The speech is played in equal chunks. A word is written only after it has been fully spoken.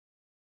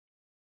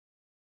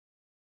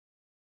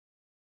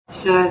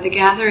So the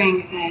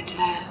gathering that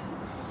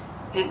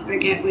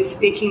Birgit was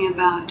speaking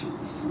about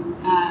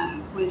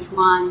was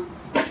one.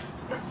 It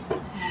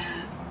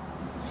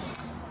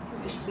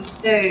was the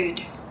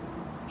third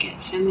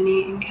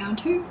Gethsemane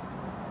encounter.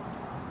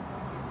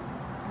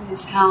 It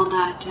was held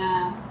at.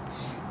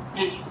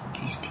 Can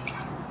you speak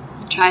louder?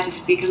 I'll try to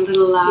speak a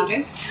little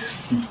louder.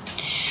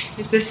 It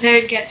was the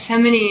third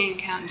Gethsemane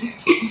encounter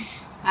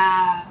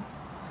at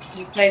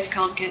a place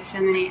called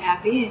Gethsemane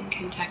Abbey in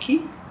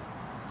Kentucky.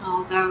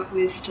 Although it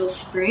was still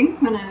spring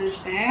when I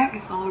was there, it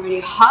was already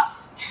hot,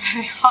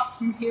 very hot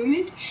and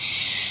humid.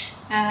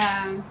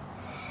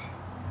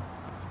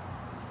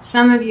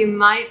 Some of you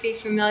might be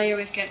familiar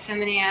with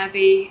Gethsemane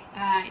Abbey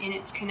in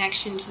its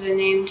connection to the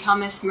name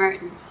Thomas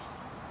Merton.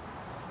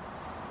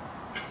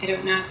 I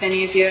don't know if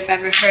any of you have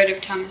ever heard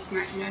of Thomas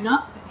Merton or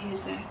not, but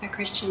he's a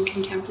Christian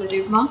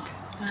contemplative monk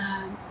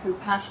who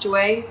passed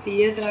away the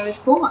year that I was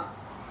born.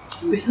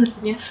 Really?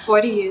 Yes,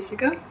 40 years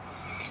ago.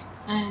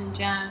 And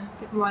a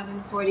bit more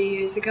than 40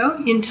 years ago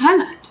in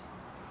Thailand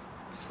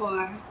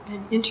for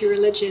an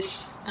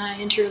interreligious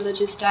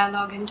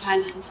dialogue in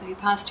Thailand. So he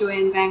passed away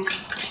in Bangkok.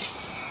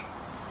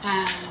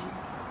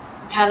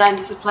 Thailand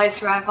is a place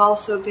where I've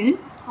also been,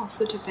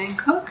 also to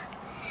Bangkok.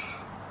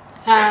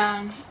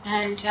 I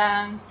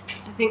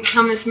think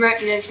Thomas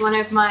Merton is one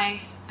of my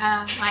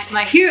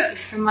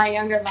heroes from my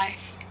younger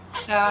life.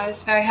 So I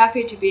was very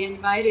happy to be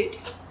invited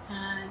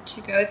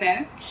to go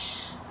there,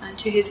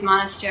 to his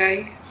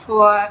monastery,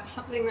 for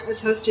something that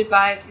was hosted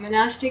by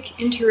Monastic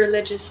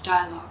Interreligious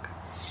Dialogue.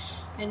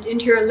 And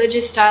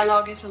interreligious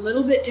dialogue is a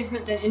little bit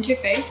different than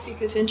interfaith,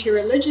 because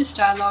interreligious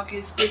dialogue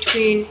is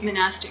between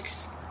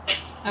monastics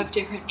of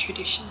different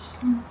traditions.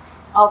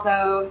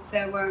 Although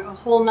there were a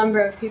whole number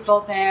of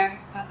people there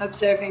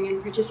observing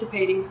and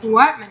participating who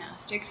weren't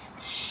monastics,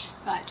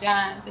 but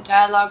the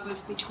dialogue was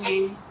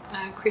between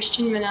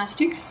Christian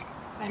monastics,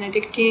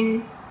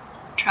 Benedictine,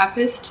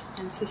 Trappist,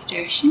 and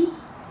Cistercian,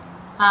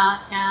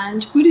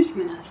 and Buddhist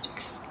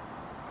monastics.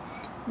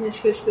 And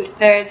this was the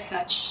third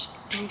such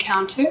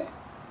encounter.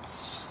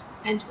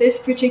 And this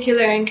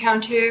particular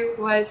encounter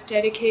was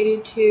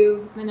dedicated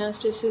to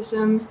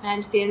monasticism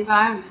and the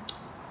environment.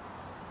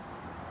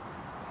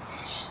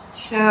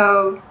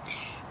 So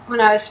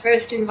when I was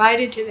first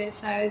invited to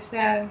this, I was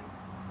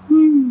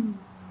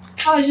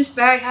just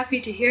very happy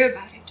to hear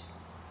about it.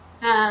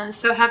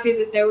 So happy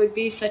that there would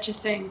be such a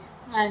thing.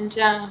 And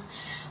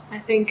I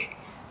think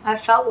I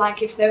felt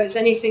like if there was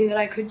anything that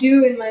I could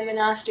do in my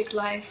monastic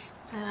life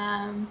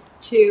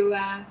to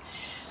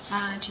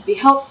be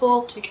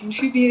helpful, to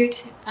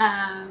contribute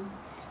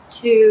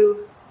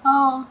to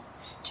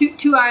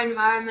our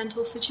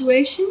environmental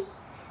situation,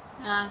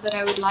 that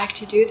I would like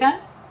to do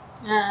that.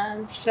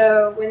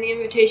 So when the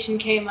invitation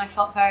came, I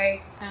felt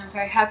very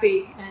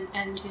happy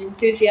and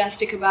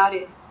enthusiastic about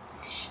it.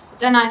 But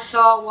then I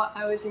saw what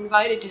I was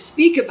invited to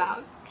speak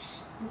about.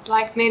 It's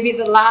like maybe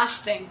the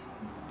last thing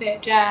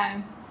that.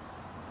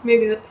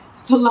 Maybe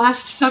the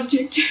last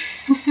subject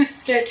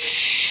that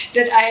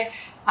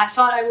I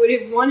thought I would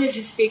have wanted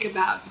to speak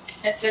about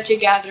at such a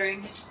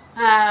gathering.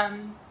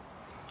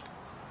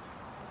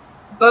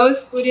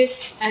 Both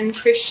Buddhist and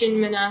Christian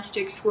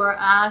monastics were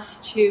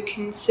asked to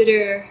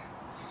consider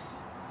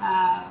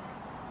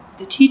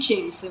the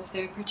teachings of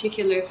their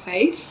particular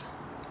faith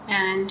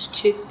and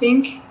to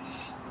think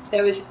if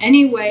there was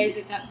any way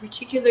that that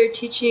particular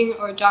teaching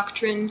or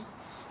doctrine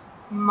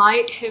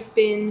might have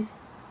been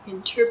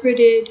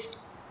interpreted,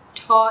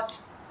 taught,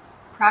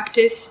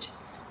 practiced,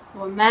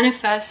 or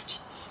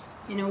manifest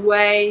in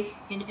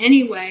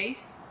any way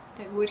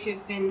that would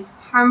have been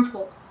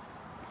harmful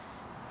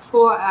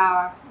for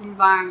our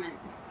environment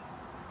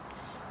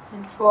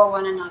and for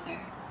one another.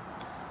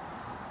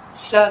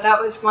 So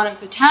that was one of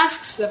the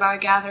tasks of our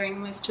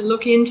gathering, was to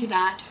look into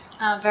that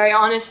very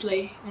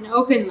honestly and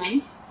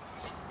openly,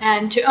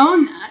 and to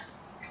own that,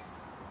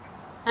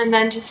 and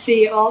then to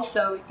see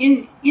also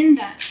in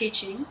that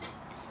teaching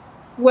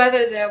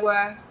whether there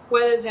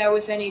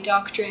was any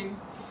doctrine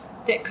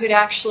that could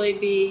actually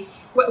be,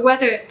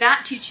 whether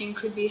that teaching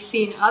could be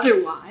seen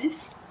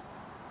otherwise.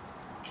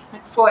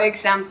 Like, for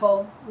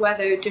example,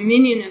 whether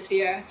dominion of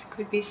the earth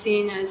could be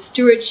seen as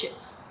stewardship,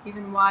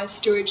 even wise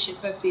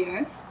stewardship of the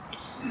earth,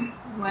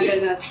 whether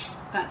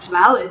that's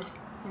valid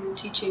in the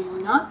teaching or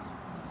not.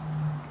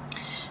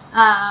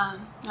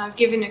 I've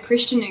given a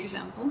Christian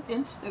example,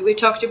 yes, that we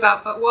talked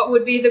about, but what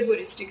would be the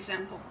Buddhist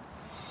example?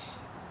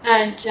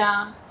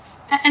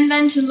 And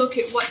then to look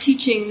at what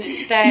teaching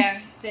that's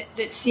there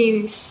that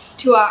seems,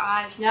 to our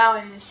eyes now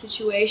in this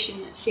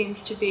situation, that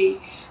seems to be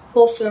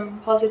wholesome,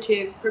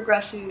 positive,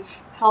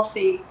 progressive,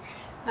 healthy,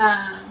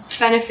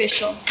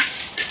 beneficial,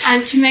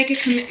 and to make a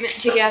commitment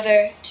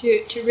together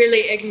to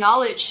really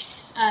acknowledge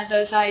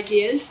those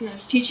ideas and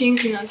those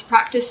teachings and those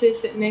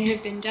practices that may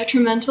have been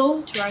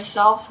detrimental to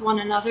ourselves, one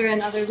another,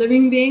 and other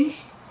living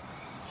beings,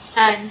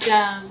 and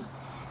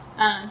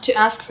to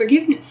ask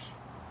forgiveness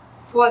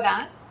for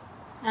that,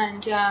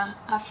 and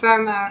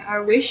affirm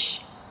our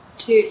wish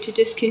to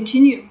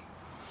discontinue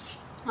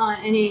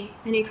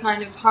any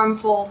kind of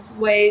harmful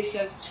ways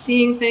of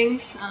seeing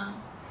things,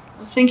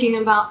 or thinking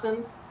about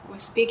them, or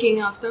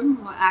speaking of them,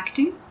 or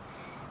acting.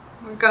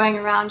 Or going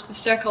around the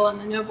circle on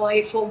the Noble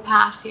Eightfold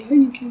Path here,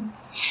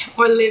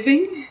 or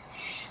living,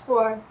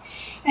 or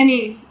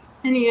any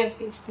of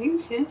these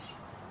things, yes.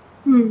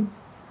 And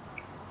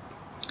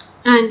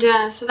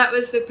so that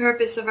was the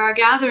purpose of our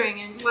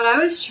gathering, and what I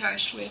was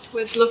charged with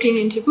was looking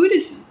into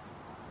Buddhism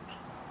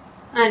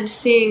and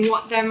seeing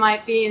what there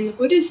might be in the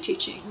Buddha's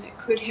teaching that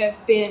could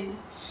have been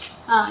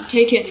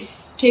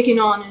taken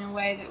on in a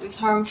way that was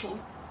harmful,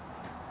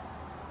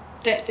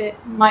 that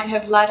might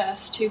have led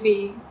us to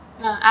be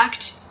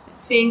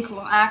think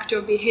or act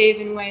or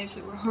behave in ways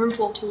that were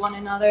harmful to one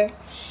another,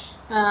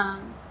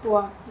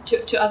 or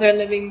to other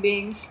living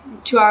beings,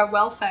 to our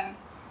welfare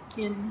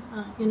in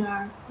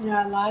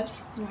our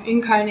lives, our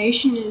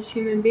incarnation as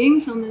human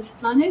beings on this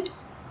planet.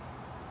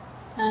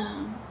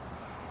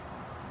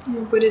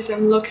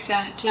 Buddhism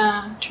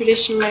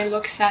traditionally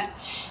looks at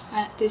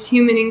this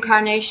human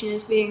incarnation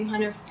as being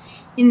kind of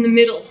in the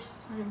middle,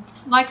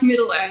 like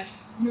Middle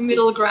Earth, the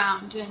middle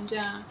ground, and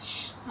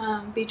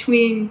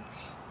between,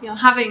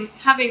 having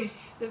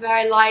the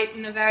very light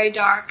and the very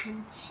dark,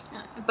 and,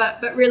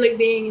 but really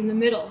being in the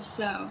middle.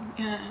 So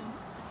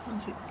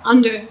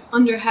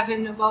under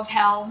heaven, above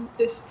hell,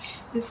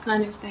 this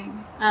kind of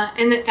thing,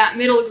 and that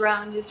middle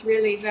ground is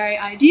really very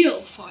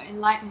ideal for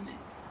enlightenment.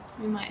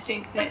 We might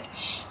think that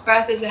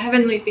birth as a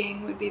heavenly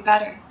being would be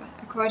better, but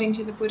according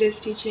to the Buddha's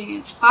teaching,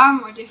 it's far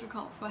more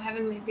difficult for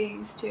heavenly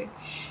beings to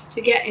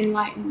get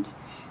enlightened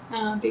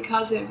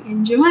because of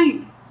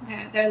enjoying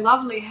their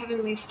lovely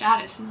heavenly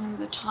status, and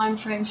the time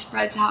frame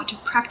spreads out to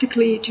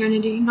practically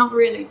eternity. Not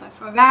really, but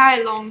for a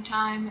very long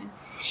time,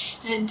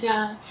 and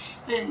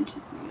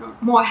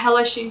more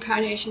hellish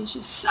incarnations,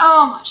 just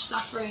so much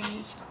suffering.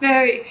 It's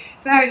very,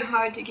 very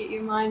hard to get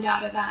your mind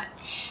out of that,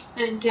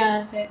 and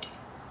that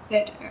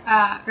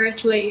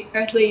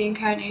earthly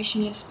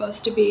incarnation is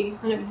supposed to be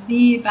one of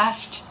the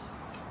best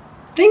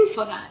thing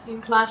for that in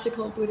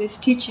classical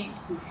Buddhist teaching.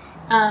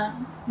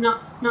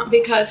 Not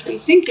because we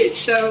think it's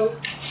so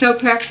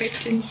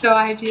perfect and so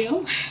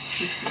ideal.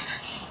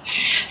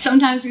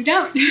 Sometimes we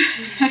don't,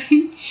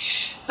 right?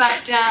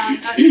 But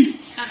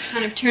that's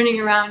kind of turning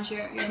around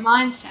your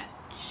mindset.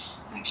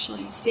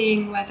 Actually,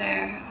 seeing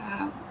whether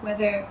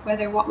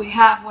what we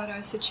have, what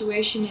our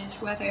situation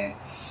is, whether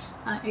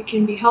it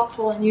can be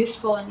helpful and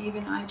useful and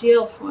even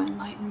ideal for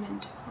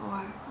enlightenment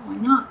or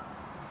not.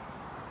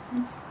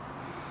 Yes.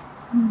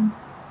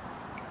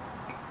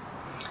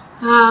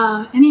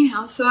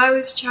 Anyhow, so I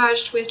was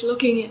charged with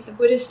looking at the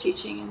Buddhist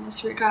teaching in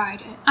this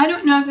regard. I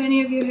don't know if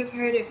any of you have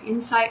heard of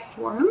Insight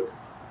Forum.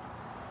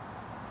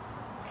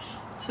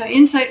 So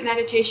Insight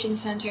Meditation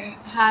Center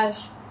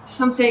has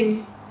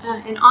something,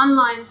 an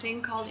online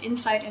thing called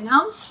Insight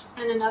Announce,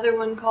 and another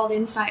one called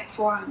Insight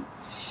Forum.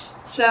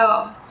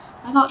 So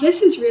I thought,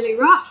 this is really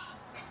rough.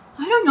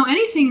 I don't know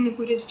anything in the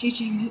Buddha's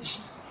teaching that's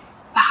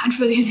bad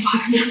for the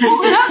environment. What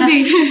would that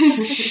be?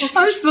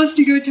 I'm supposed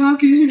to go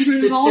talking in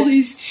front of all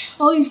these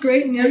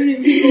great and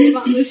eminent people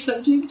about this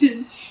subject,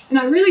 and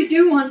I really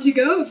do want to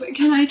go, but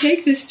can I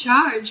take this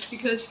charge?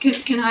 Because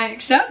can I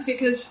accept?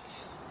 Because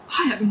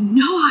I have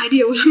no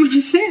idea what I'm going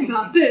to say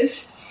about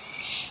this.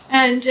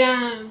 And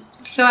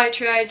so I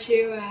tried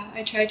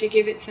to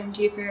give it some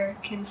deeper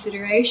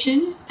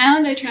consideration,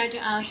 and I tried to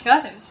ask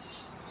others.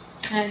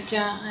 And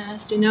I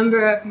asked a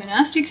number of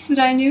monastics that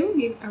I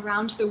knew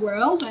around the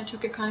world. I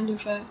took a kind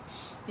of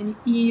an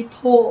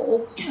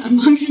e-poll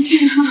amongst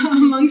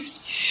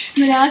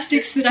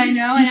monastics that I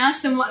know, and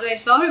asked them what they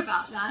thought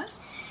about that.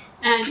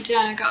 And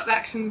got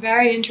back some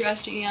very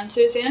interesting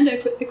answers. And I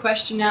put the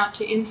question out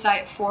to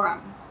Insight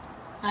Forum,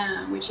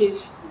 which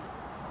is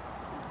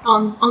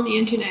on the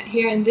internet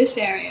here in this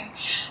area.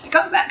 I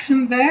got back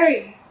some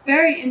very,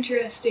 very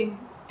interesting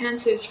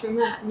answers from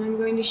that, and I'm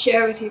going to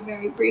share with you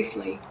very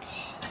briefly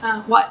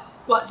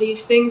what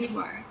these things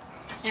were,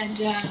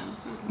 and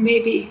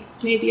maybe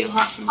you'll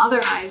have some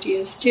other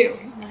ideas too.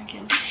 And I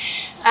can.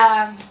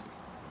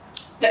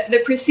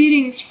 The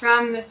proceedings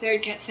from the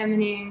third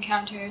Gethsemane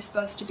encounter are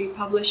supposed to be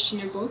published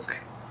in a book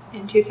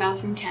in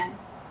 2010,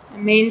 a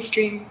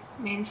mainstream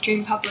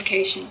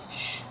publication.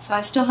 So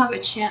I still have a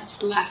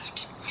chance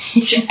left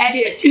to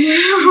edit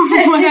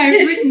what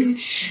I've written.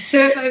 So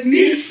if I've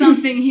missed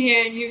something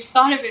here and you've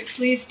thought of it,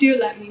 please do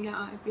let me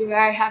know. I'd be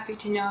very happy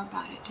to know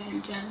about it,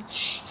 and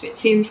if it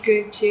seems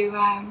good to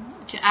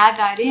add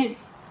that in.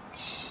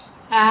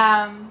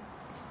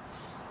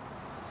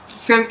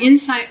 From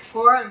Insight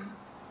Forum,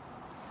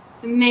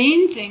 the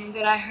main thing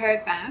that I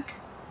heard back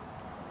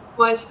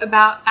was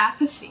about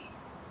apathy.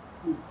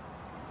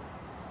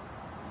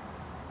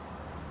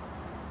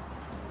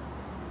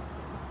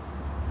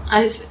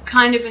 As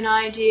kind of an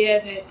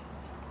idea that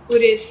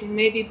Buddhists, and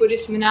maybe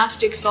Buddhist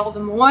monastics all the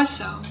more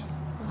so,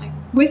 like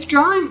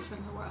withdrawing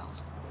from the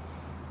world,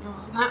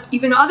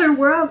 even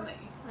otherworldly,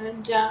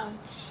 and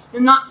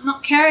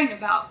not caring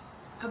about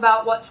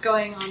what's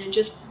going on, and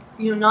just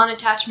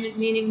non-attachment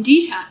meaning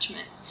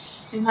detachment,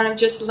 and kind of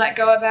just let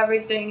go of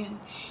everything,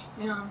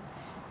 and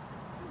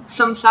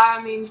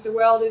samsara means the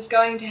world is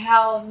going to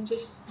hell, and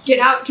just get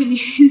out to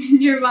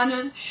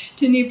nirvana,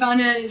 to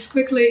nibbana as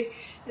quickly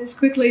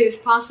as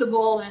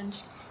possible,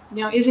 and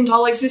isn't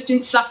all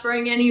existence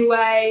suffering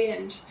anyway,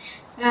 and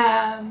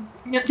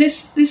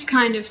this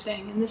kind of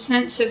thing, in the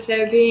sense of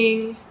there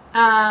being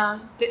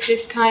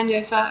this kind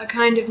of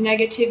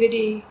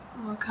negativity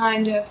or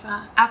kind of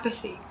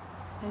apathy.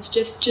 It's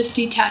just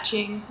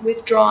detaching,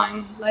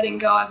 withdrawing, letting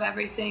go of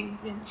everything,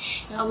 and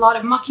a lot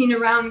of mucking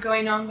around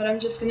going on. But I'm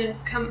just going to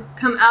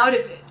come out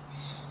of it,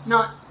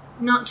 not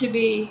to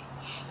be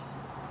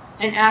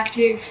an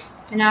active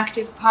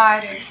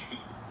part of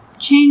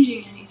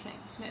changing anything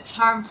that's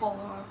harmful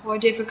or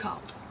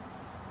difficult.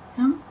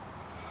 Yeah?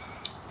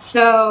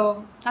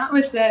 So that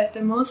was the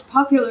most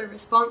popular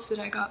response that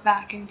I got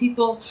back, and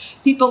people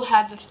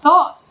had the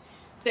thought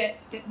that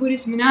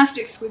Buddhist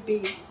monastics would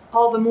be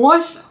all the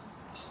more so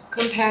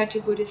compared to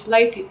Buddhist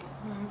lay people,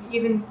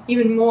 even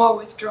more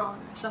withdrawn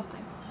or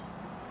something.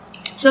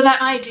 So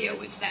that idea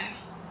was there.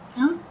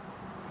 Yeah?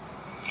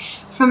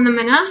 From the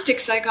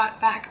monastics, I got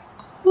back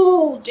a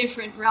whole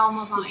different realm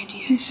of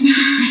ideas,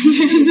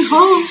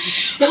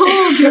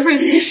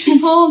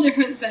 whole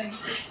different thing.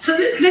 So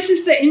this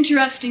is the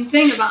interesting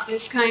thing about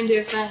this kind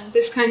of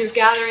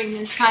gathering,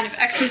 this kind of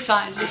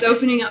exercise, is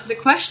opening up the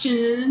question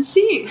and then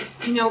seeing,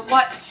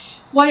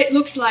 what it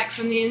looks like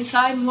from the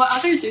inside and what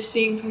others are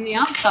seeing from the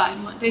outside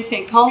and what they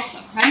think also,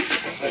 right?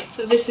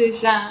 So this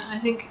is, I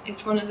think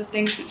it's one of the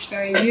things that's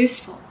very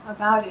useful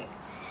about it.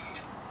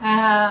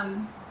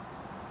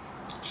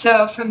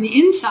 So from the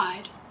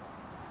inside,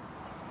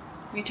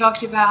 we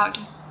talked about,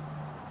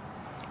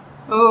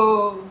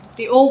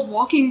 the old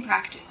walking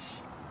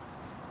practice.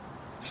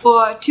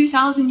 For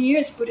 2,000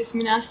 years, Buddhist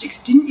monastics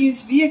didn't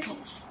use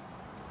vehicles.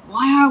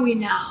 Why are we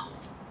now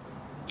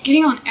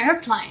getting on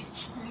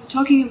airplanes? We're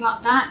talking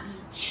about that.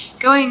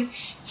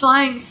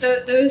 Flying,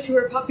 those who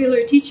are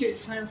popular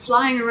teachers, kind of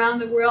flying around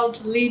the world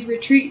to lead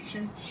retreats,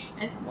 and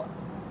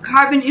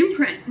carbon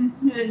imprint,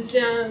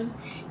 and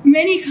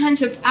many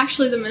kinds of,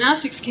 actually the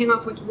monastics came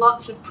up with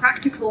lots of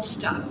practical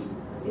stuff,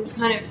 these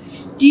kind of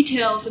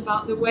details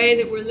about the way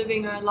that we're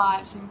living our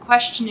lives and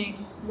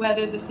questioning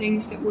whether the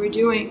things that we're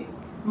doing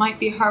might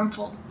be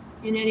harmful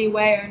in any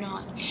way or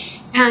not.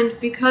 And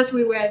because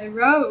we wear the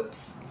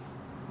robes,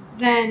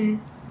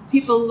 then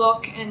people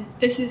look, and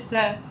this is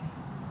the,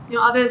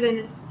 other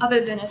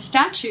than a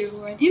statue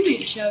or an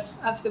image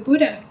of the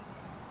Buddha,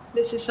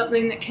 this is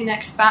something that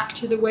connects back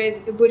to the way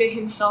that the Buddha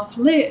himself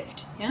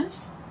lived,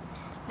 yes?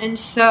 And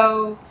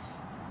so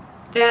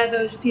there are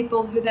those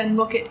people who then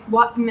look at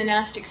what the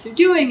monastics are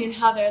doing and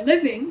how they're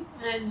living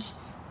and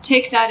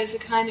take that as a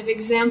kind of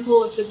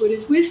example of the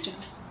Buddha's wisdom,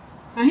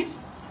 right?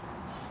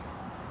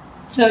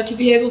 So to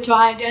be able to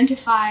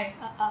identify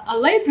a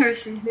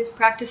layperson who's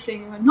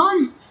practicing, or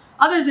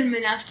other than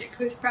monastic,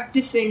 who's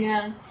practicing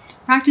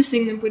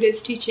the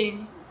Buddha's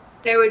teaching,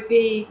 there would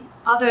be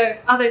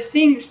other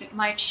things that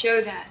might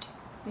show that.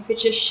 If it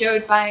just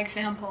showed by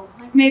example,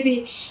 like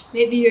maybe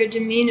your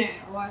demeanor,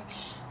 or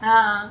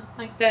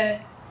like the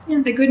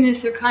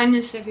goodness or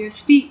kindness of your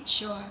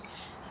speech, or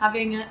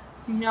having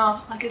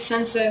like a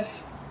sense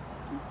of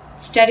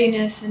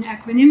steadiness and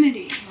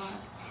equanimity,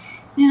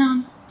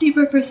 or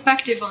deeper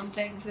perspective on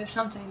things or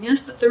something.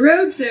 Yes, but the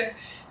robes are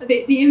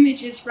the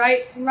image is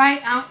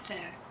right out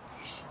there.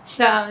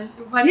 So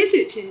what is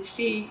it to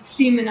see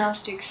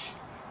monastics,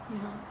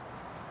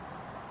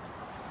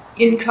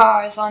 in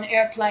cars, on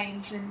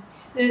airplanes, and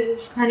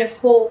this kind of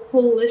whole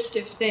list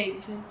of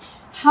things? And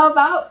how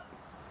about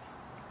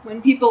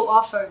when people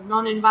offer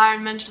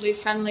non-environmentally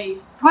friendly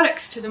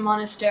products to the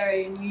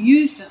monastery and you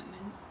use them,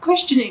 and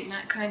questioning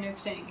that kind of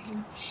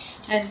thing?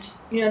 And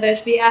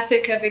there's the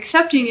ethic of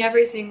accepting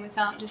everything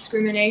without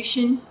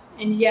discrimination,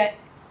 and yet,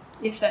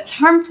 if that's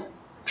harmful,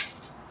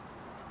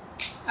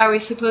 are we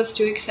supposed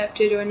to accept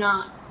it or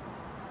not?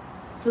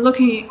 So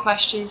looking at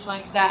questions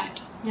like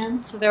that.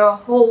 Yeah? So there are a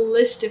whole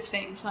list of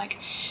things, like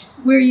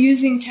we're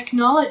using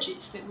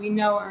technologies that we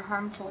know are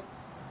harmful,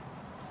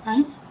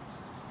 right?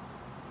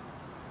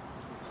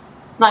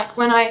 Like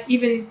when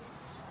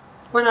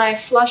I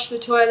flush the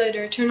toilet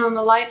or turn on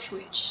the light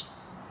switch.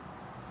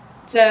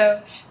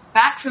 So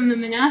back from the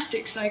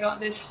monastics, I got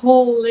this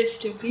whole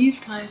list of these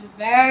kinds of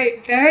very,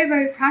 very,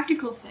 very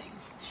practical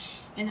things,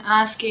 and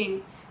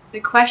asking the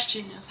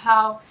question of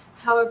how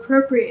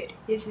appropriate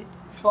is it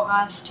for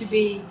us to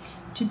be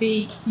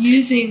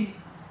using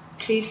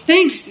these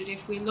things, that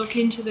if we look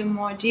into them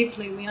more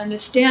deeply, we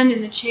understand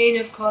in the chain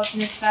of cause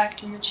and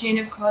effect, in the chain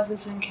of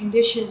causes and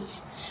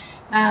conditions,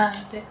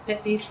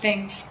 that these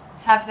things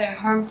have their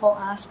harmful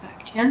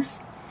aspect,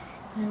 yes?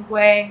 And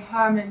weighing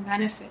harm and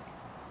benefit.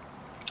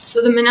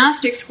 So the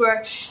monastics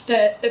were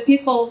the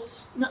people,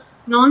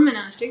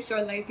 non-monastics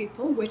or lay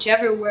people,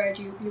 whichever word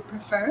you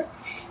prefer.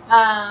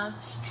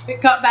 It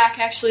got back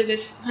actually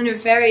this kind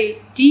of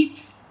very deep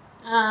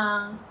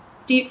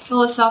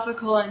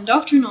philosophical and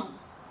doctrinal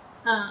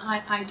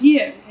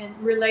idea, and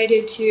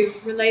related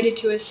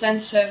to a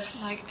sense of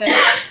like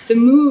the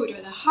mood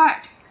or the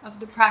heart of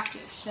the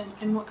practice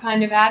and what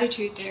kind of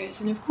attitude there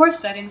is. And of course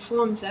that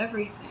informs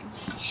everything.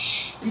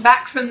 And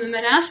back from the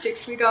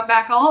monastics, we got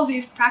back all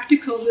these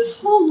this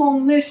whole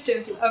long list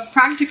of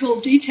practical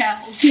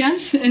details,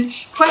 yes? And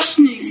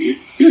questioning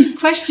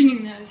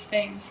those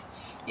things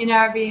in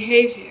our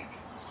behavior.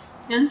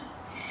 Yeah?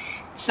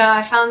 So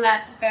I found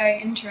that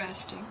very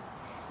interesting.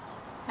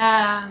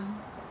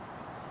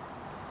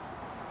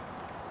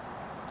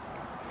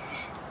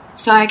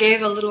 So I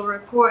gave a little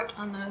report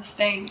on those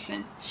things.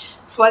 And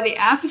for the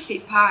apathy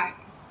part,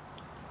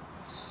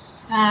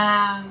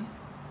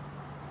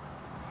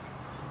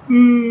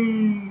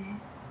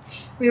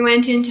 we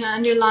went into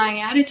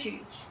underlying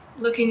attitudes,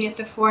 looking at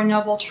the Four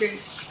Noble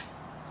Truths.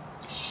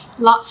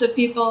 Lots of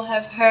people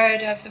have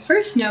heard of the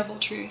first Noble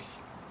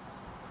Truth,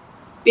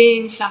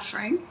 being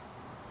suffering.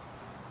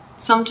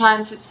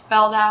 Sometimes it's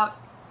spelled out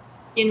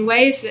in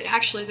ways that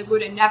actually the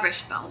Buddha never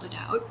spelled it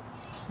out,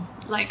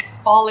 like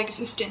all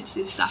existence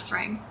is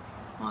suffering,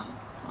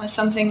 or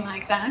something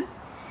like that.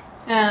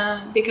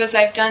 Because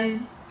I've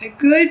done a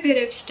good bit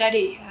of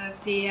study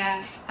of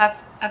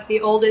the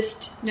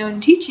oldest known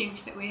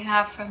teachings that we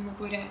have from the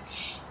Buddha,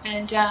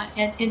 and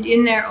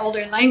in their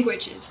older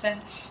languages,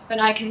 then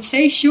I can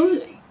say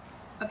surely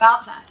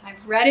about that.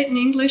 I've read it in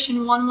English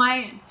in one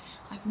way, and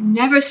I've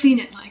never seen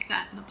it like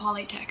that in the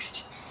Pali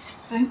text.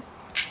 Right?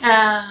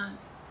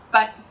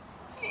 But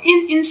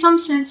in some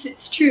sense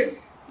it's true.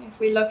 If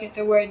we look at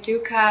the word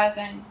dukkha,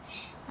 then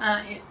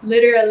it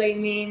literally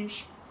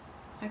means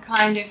a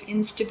kind of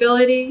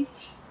instability.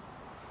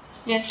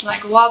 It's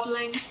like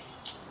wobbling.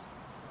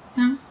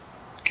 It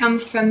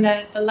comes from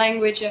the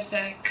language of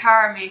the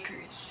car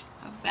makers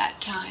of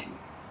that time.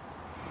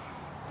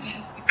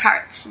 The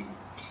carts. It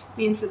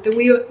means that the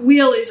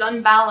wheel is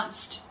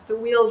unbalanced. The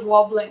wheel is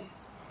wobbling.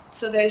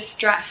 So there's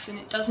stress, and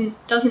it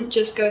doesn't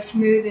just go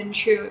smooth and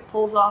true. It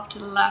pulls off to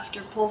the left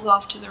or pulls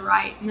off to the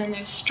right, and then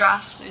there's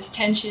stress, there's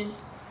tension.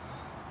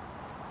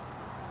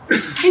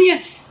 And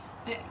yes,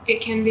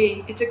 it can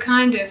be. It's a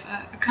kind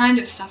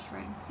of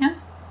suffering, yeah,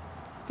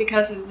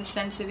 because of the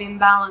sense of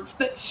imbalance.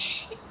 But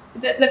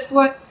the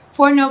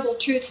four noble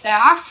truths, there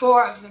are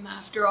four of them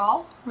after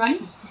all,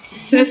 right?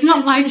 So it's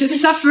not like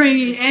just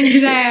suffering ends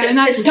there and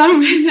that's done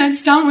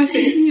with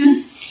it.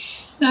 Yeah.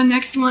 The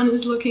next one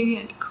is looking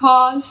at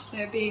cause,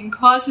 there being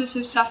causes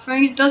of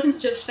suffering. It doesn't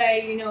just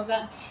say,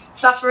 that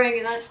suffering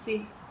and that's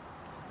the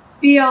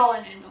be-all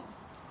and end-all.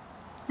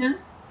 Yeah?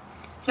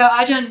 So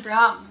Ajahn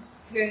Brahm,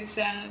 who's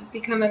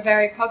become a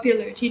very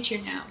popular teacher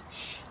now,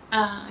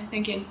 I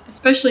think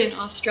especially in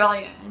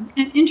Australia and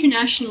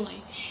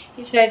internationally,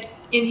 he said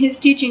in his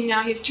teaching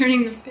now he's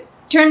turned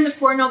the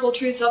Four Noble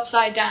Truths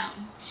upside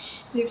down.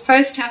 You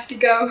first have to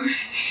go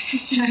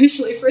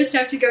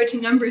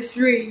to number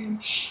 3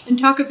 and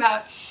talk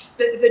about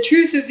the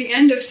truth of the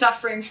end of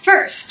suffering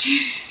first,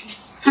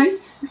 right?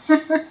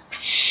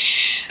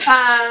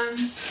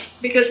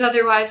 Because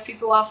otherwise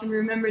people often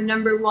remember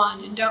number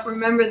 1 and don't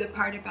remember the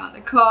part about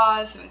the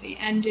cause or the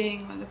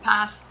ending or the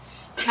path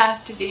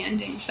to the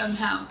ending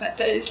somehow. But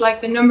it's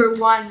like the number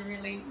 1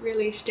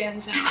 really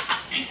stands out,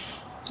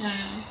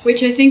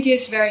 which I think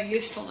is very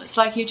useful. It's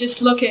like you just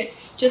look at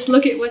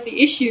what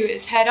the issue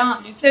is head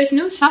on. If there's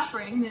no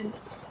suffering, then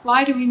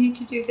why do we need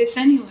to do this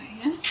anyway?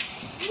 Yeah?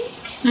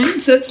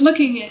 Right? So it's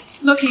looking at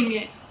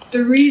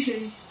the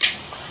reason,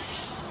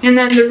 and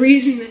then the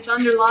reason that's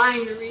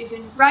underlying the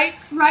reason, right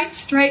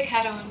straight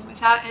head on,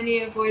 without any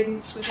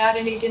avoidance, without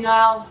any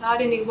denial,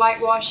 without any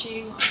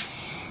whitewashing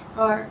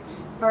or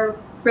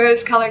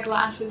rose-colored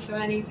glasses or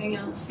anything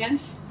else.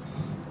 Yes,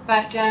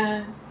 but.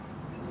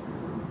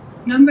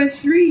 Number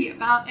 3,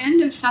 about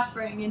end of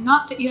suffering, and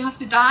not that you have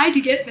to die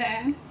to get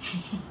there.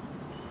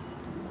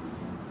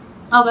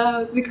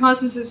 Although the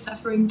causes of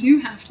suffering do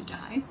have to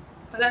die.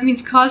 But that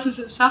means causes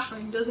of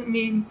suffering doesn't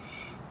mean...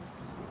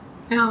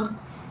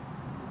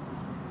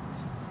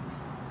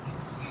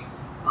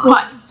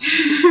 What?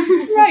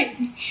 Right.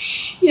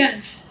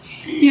 Yes.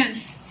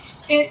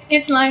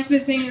 It's like the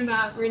thing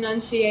about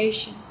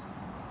renunciation.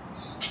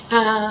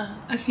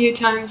 A few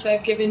times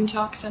I've given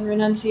talks on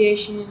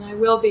renunciation, and I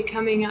will be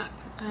coming up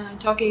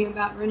talking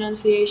about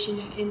renunciation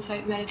at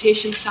Insight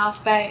Meditation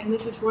South Bay, and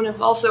this is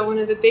also one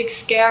of the big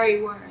scary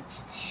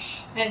words.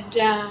 And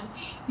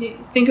you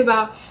think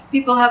about,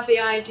 people have the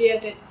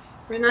idea that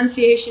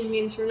renunciation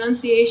means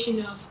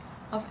renunciation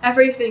of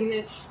everything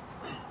that's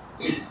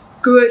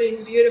good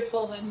and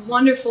beautiful and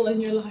wonderful in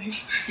your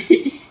life,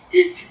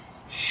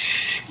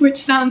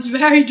 which sounds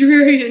very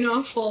dreary and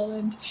awful.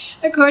 And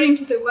according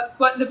to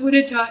what the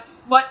Buddha taught,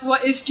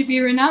 what is to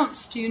be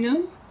renounced? Do you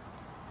know?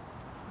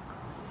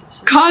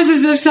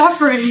 Causes of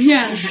suffering,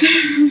 yes.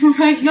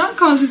 Right, not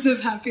causes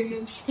of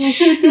happiness.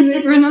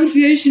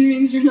 Renunciation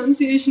means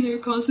renunciation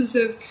of causes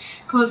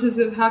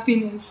of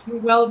happiness,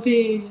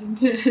 well-being,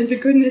 and the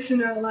goodness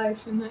in our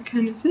life, and that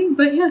kind of thing.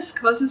 But yes,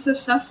 causes of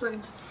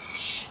suffering.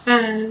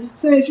 So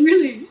it's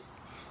really,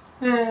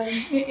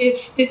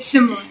 it's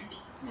similar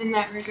in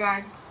that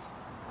regard.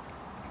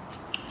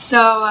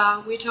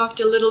 So we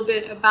talked a little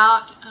bit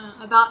about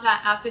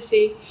that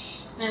apathy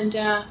and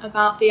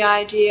about the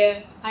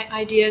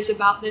ideas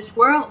about this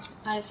world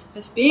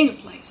as being a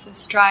place of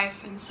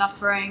strife and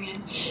suffering,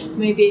 and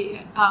maybe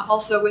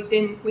also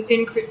within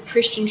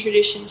Christian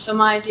tradition,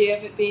 some idea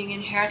of it being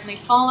inherently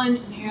fallen,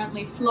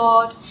 inherently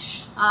flawed,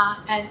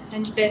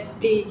 and that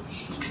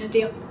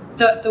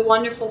the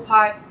wonderful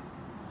part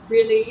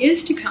really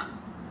is to come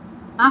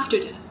after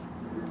death.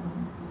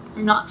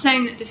 I'm not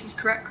saying that this is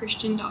correct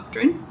Christian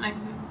doctrine.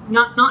 I'm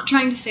not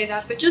trying to say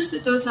that, but just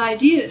that those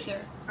ideas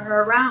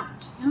are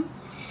around. Yeah?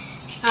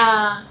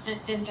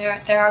 And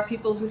there are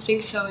people who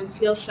think so and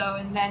feel so,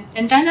 and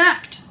then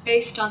act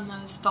based on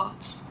those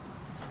thoughts.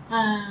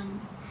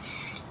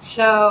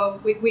 So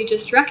we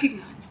just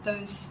recognize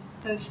those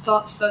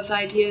thoughts, those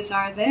ideas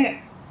are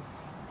there,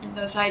 and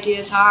those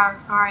ideas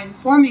are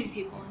informing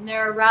people, and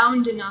they're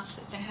around enough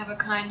that they have a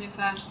kind of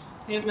I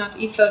don't know if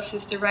ethos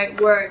is the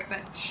right word,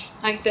 but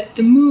like that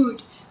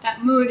mood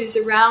is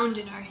around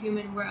in our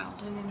human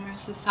world and in our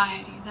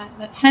society.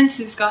 That sense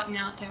has gotten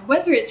out there,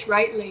 whether it's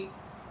rightly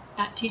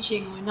that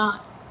teaching or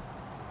not.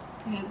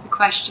 The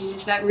question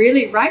is that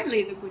really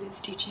rightly the Buddha's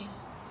teaching?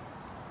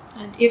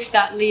 And if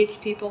that leads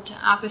people to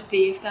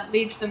apathy, if that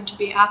leads them to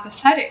be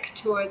apathetic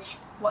towards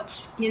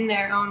what's in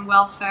their own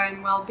welfare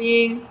and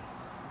well-being,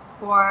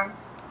 or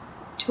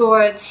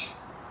towards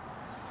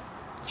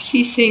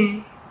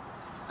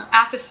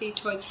apathy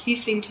towards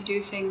ceasing to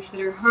do things that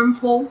are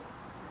harmful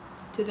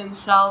to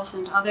themselves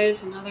and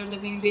others and other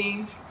living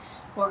beings,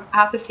 or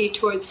apathy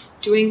towards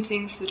doing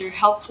things that are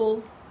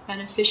helpful,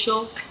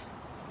 beneficial.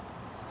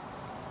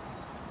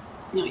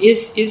 Now,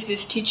 is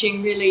this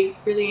teaching really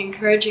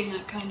encouraging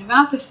that kind of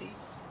apathy?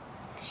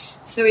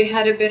 So we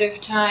had a bit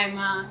of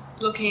time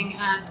looking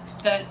at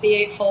the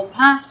Eightfold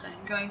Path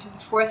and going to the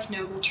fourth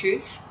noble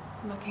truth,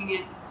 looking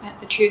at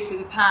the truth of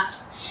the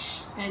path,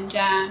 and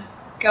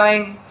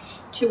going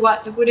to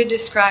what the Buddha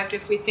described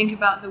if we think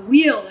about the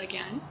wheel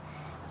again.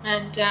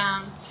 And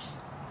there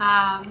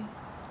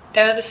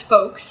are the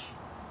spokes.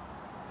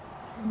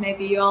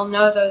 Maybe you all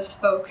know those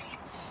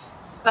spokes.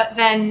 But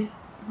then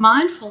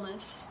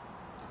mindfulness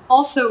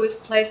also was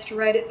placed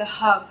right at the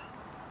hub.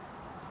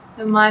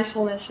 The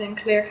mindfulness and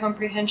clear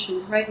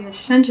comprehension right in the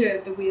center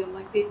of the wheel,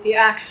 like the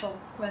axle,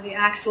 where the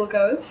axle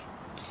goes.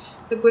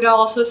 The Buddha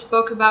also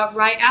spoke about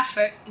right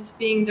effort as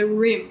being the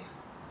rim.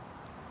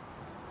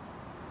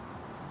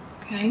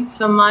 Okay,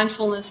 so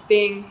mindfulness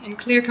being, and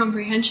clear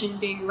comprehension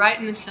being right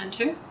in the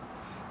center,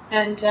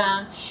 and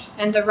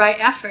the right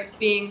effort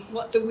being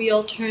what the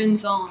wheel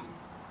turns on.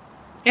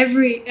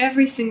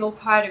 Every single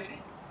part of it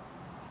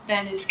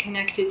then is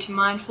connected to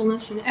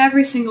mindfulness, and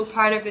every single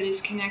part of it is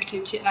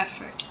connected to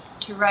effort,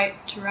 to right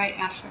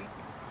effort,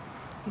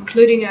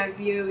 including our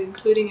view,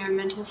 including our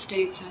mental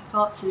states, our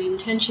thoughts and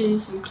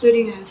intentions,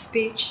 including our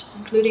speech,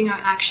 including our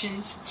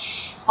actions.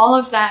 All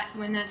of that,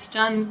 when that's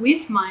done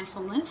with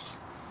mindfulness,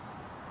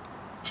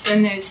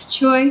 then there's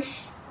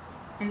choice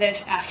and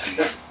there's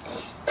effort.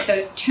 So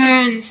it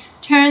turns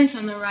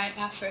on the right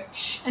effort.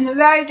 And the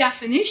very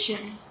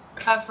definition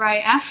of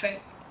right effort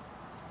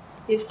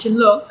is to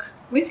look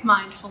with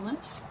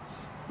mindfulness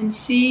and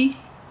see,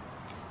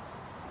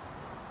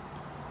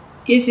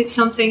 is it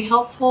something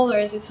helpful or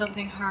is it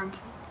something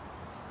harmful?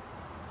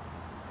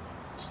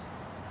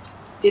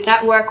 Did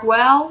that work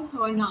well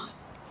or not?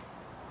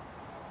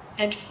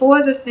 And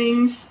for the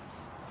things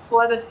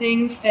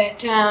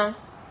that,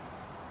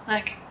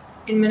 like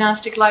in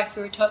monastic life,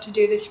 we were taught to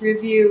do this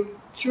review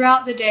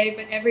throughout the day,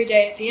 but every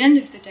day at the end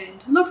of the day, and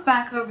to look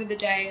back over the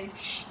day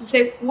and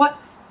say what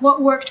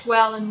worked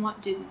well and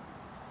what didn't.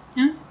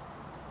 Yeah?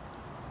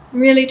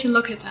 Really to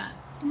look at that.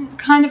 It's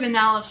kind of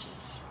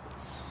analysis.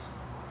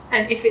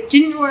 And if it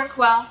didn't work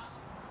well,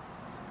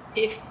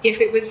 if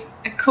it was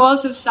a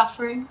cause of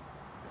suffering,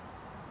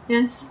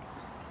 yes,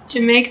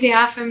 to make the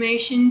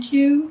affirmation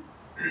to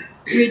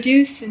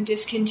reduce and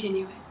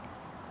discontinue it.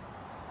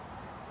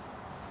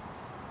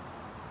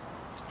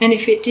 And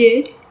if it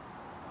did,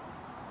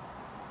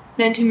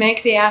 then to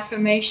make the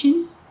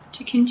affirmation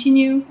to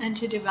continue and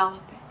to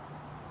develop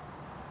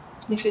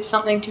it. If it's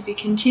something to be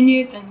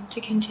continued, then to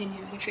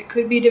continue it. If it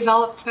could be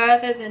developed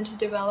further, then to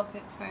develop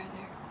it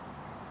further.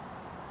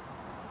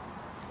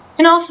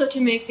 And also to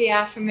make the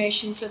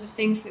affirmation for the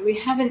things that we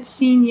haven't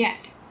seen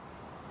yet.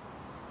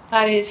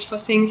 That is, for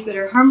things that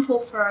are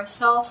harmful for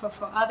ourselves or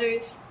for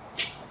others,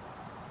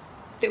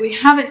 that we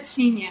haven't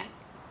seen yet.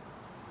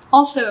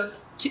 Also,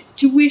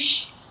 to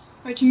wish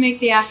or to make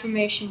the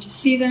affirmation to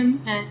see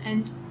them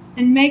and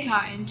make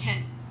our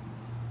intent.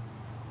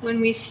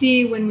 When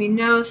we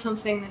know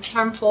something that's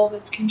harmful,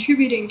 that's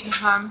contributing to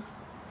harm,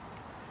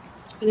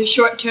 for the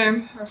short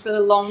term or for the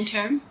long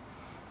term,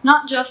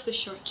 not just the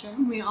short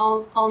term. We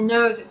all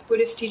know that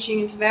Buddhist teaching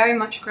is very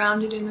much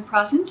grounded in the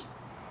present,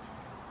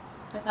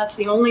 that that's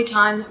the only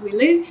time that we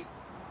live.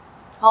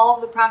 All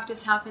of the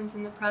practice happens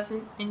in the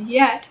present, and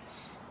yet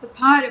the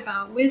part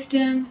about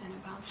wisdom and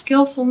about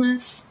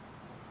skillfulness,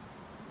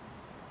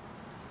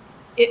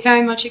 it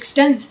very much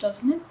extends,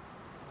 doesn't it?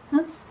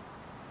 Yes?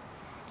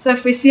 So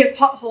if we see a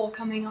pothole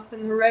coming up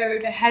in the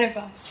road ahead of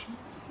us,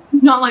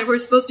 Not like we're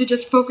supposed to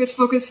just focus,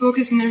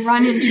 and then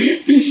run into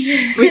it.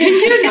 We can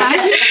do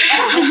that.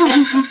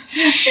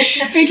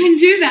 We can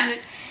do that.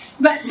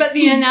 But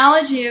the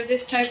analogy of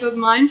this type of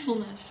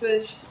mindfulness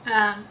was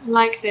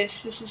like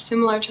this. This is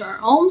similar to our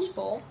alms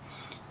bowl,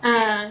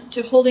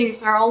 to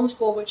holding our alms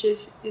bowl, which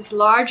is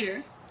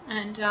larger,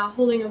 and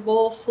holding a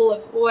bowl full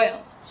of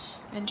oil,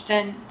 and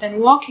then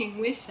walking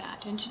with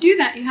that. And to do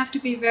that, you have to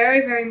be very,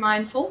 very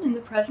mindful in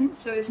the present,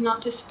 so as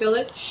not to spill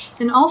it.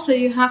 And also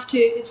you have to,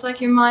 it's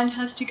like your mind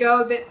has to go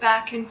a bit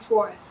back and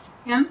forth,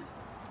 yeah?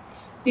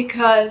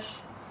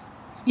 Because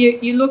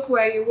you look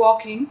where you're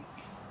walking.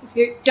 If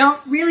you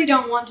really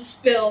don't want to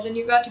spill, then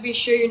you've got to be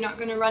sure you're not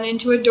going to run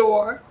into a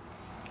door,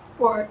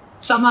 or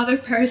some other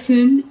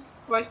person,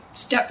 or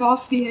step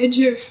off the edge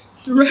of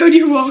the road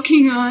you're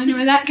walking on,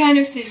 or that kind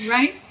of thing,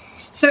 right?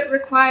 So it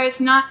requires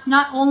not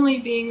only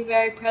being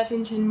very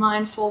present and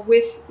mindful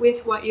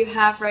with what you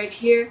have right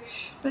here,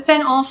 but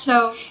then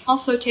also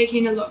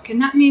taking a look.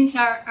 And that means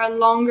our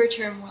longer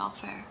term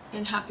welfare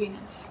and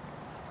happiness.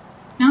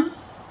 Yeah?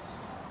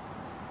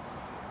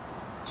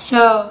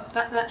 So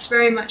that's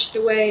very much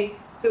the way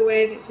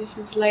that this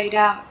is laid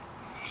out.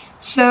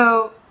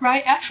 So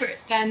right effort,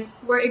 then,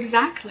 we're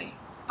exactly,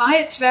 by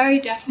its very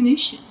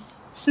definition,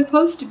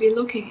 supposed to be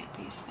looking at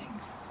these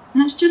things.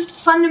 And that's just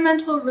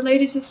fundamental,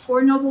 related to the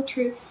Four Noble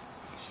Truths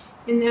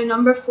in their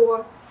number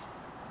 4,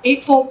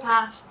 Eightfold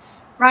Path,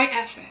 right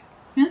effort.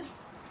 Yes?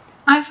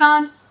 I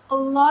found a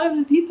lot of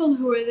the people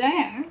who were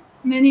there,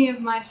 many of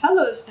my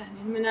fellows then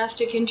in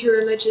monastic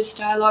interreligious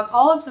dialogue,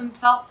 all of them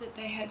felt that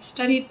they had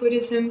studied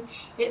Buddhism,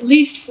 at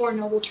least 4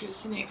 Noble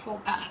Truths and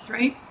Eightfold Path,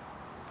 right?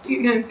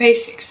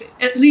 Basics,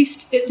 at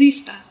least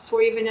that,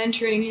 before even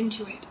entering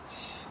into it.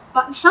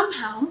 But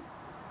somehow,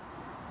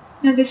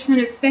 this kind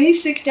of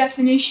basic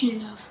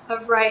definition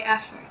of right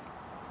effort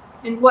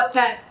and what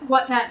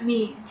that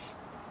means.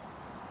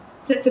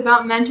 So it's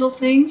about mental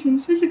things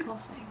and physical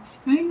things,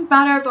 right?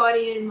 About our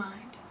body and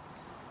mind.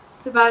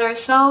 It's about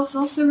ourselves,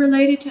 also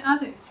related to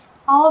others.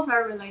 All of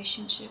our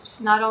relationships,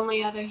 not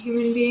only other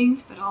human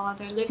beings, but all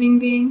other living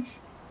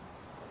beings.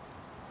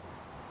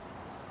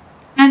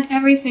 And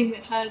everything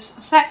that has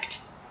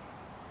effect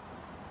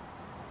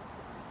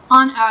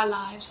on our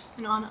lives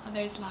and on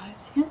others'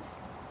 lives, yes?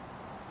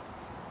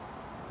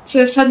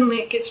 So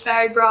suddenly it gets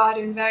very broad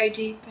and very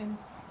deep, and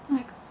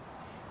like,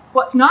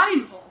 what's not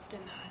involved in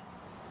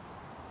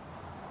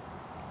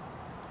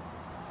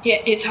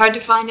that? It's hard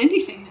to find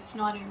anything that's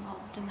not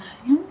involved in that,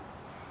 you know?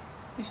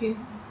 If you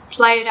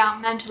play it out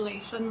mentally,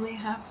 suddenly you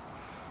have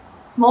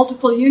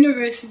multiple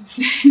universes,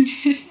 and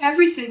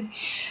everything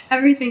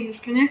is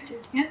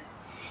connected, yeah?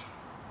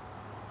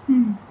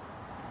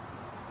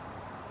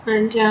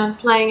 And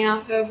playing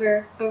out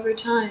over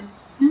time.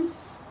 Yeah?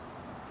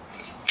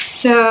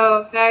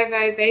 So, very,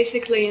 very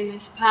basically in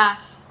this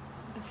path,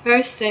 the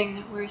first thing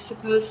that we're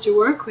supposed to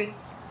work with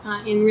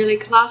in really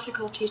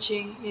classical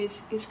teaching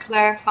is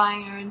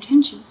clarifying our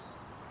intention,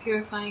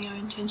 purifying our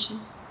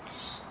intention.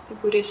 The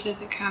Buddha said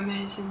that karma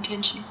is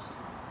intention.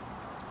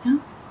 Yeah?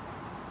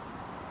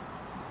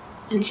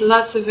 And so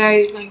that's the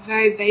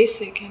very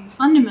basic and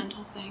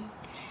fundamental thing.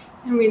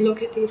 And we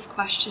look at these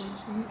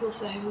questions, and people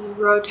say, well, the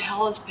road to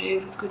hell is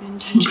paved with good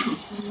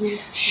intentions.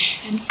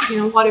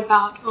 And what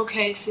about,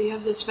 okay, so you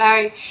have this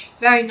very,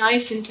 very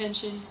nice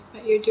intention,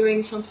 but you're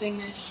doing something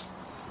that's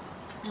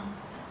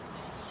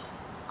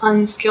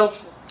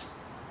unskillful.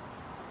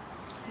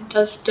 And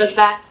does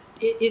that,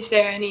 is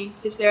there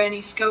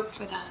any scope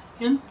for that?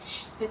 Yeah?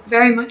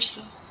 Very much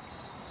so.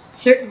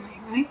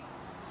 Certainly, right?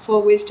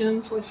 For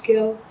wisdom, for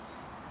skill.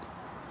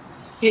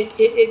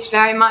 It's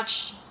very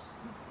much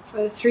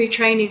for the 3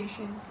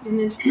 trainings in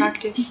this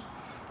practice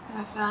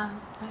of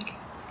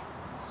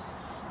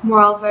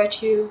moral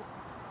virtue,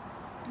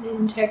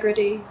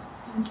 integrity,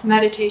 and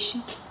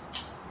meditation,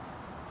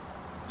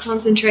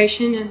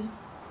 concentration, and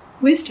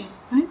wisdom,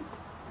 right?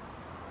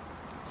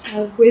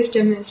 So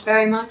wisdom is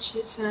very much,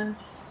 it's one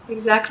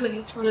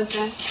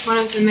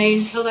of the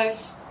main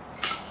pillars.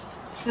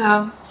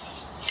 So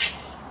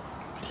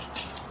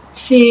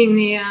seeing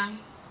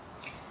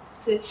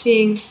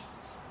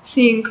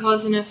seeing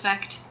cause and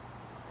effect.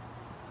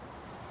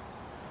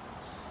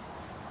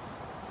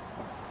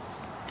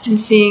 And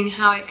seeing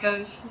how it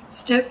goes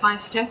step by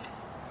step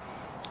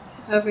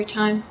over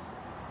time.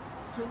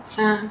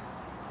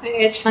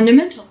 It's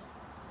fundamental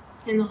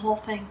in the whole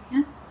thing,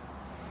 yeah?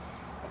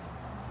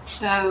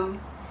 So,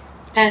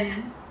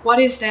 then what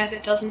is there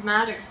that doesn't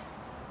matter?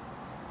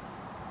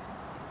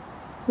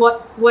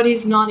 What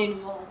is not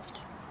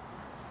involved?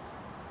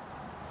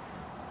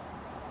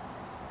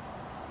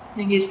 I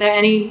think, is there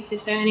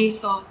any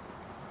thought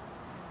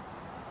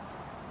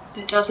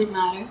that doesn't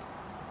matter?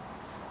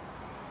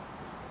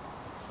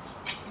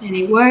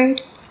 Any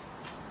word,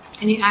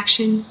 any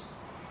action?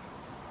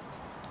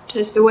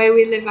 Does the way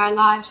we live our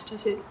lives,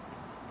 does it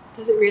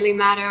really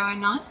matter or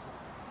not?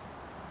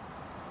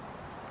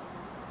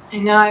 I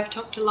know I've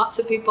talked to lots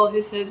of people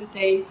who say that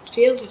they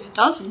feel that it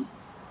doesn't.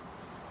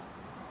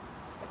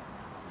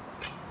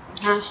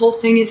 The whole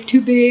thing is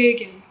too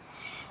big,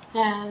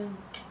 and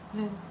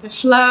The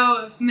flow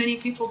of many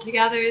people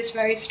together is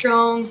very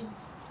strong.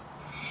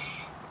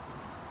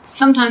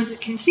 Sometimes it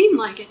can seem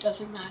like it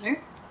doesn't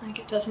matter, like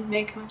it doesn't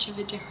make much of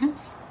a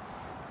difference.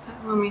 But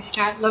when we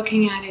start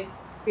looking at it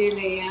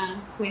really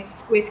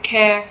with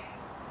care,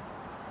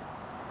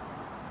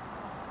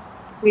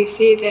 we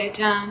see that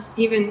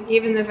even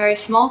the very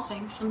small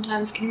things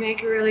sometimes can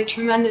make a really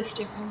tremendous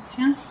difference,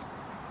 yes?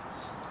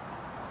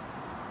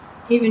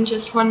 Even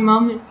just one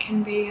moment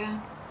can be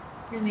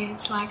really,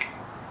 it's like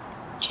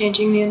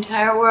changing the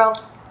entire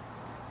world.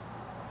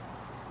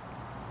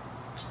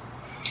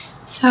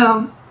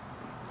 So,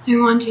 I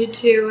wanted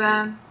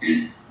to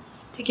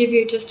give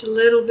you just a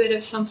little bit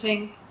of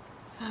something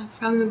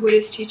from the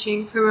Buddhist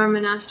teaching, from our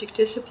monastic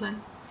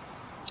discipline,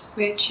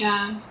 which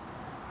in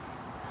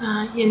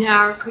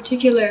our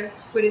particular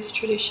Buddhist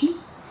tradition,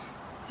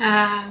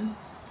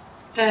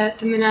 that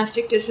the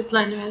monastic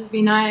discipline,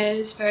 Vinaya,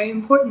 is very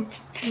important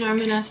in our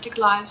monastic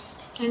lives.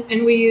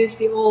 And we use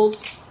the old,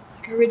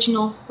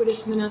 original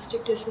Buddhist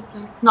monastic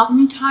discipline. Not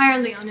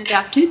entirely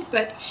unadapted,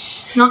 but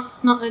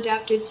not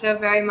adapted so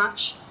very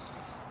much.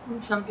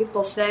 And some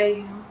people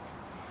say,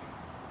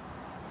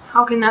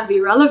 how can that be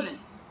relevant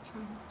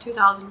from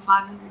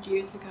 2,500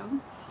 years ago?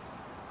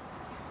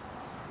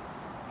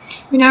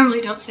 We normally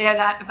don't say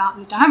that about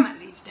the Dharma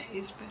these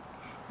days, but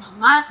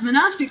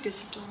monastic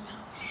discipline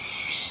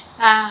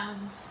now.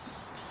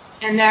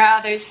 And there are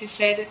others who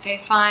say that they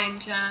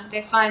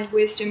find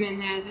wisdom in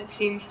there that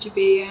seems to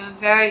be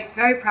very,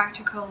 very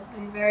practical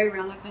and very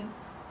relevant,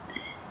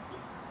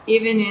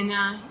 even in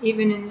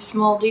the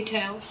small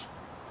details,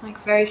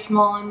 like very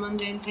small and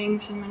mundane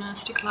things in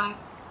monastic life,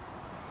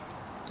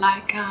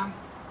 like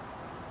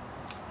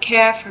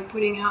care for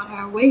putting out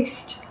our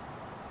waste.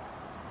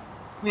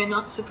 We're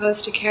not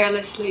supposed to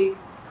carelessly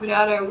put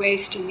out our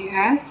waste in the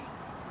earth,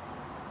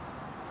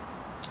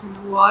 in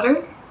the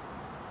water,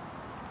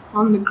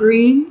 on the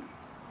green.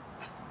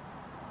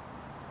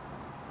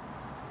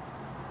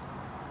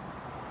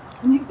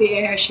 I think the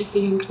air should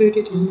be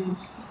included in there,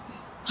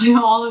 by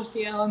all of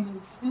the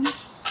elements.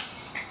 Yes?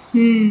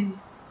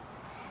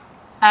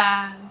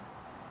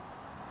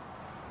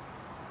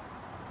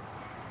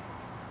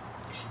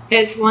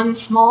 There's one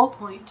small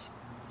point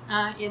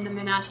in the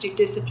monastic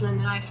discipline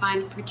that I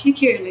find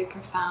particularly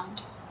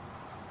profound,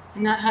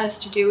 and that has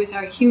to do with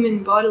our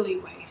human bodily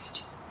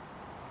waste.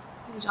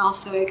 It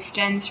also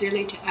extends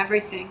really to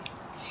everything.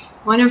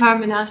 One of our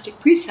monastic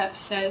precepts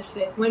says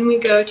that when we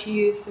go to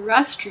use the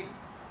restroom,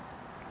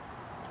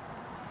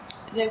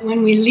 that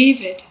when we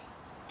leave it,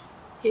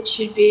 it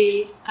should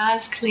be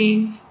as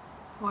clean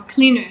or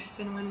cleaner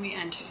than when we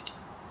entered.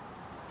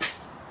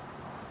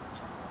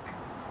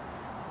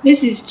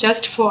 This is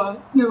just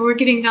for, we're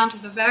getting down to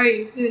the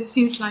very, it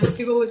seems like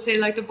people would say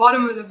like the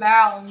bottom of the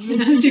barrel in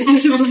monastic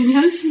discipline,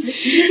 yes?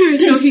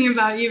 We're talking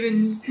about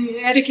even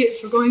etiquette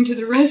for going to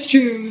the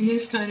restroom and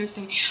this kind of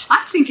thing.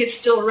 I think it's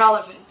still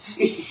relevant.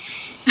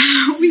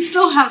 We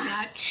still have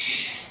that.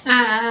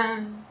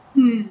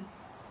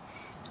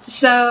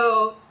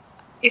 So,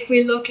 if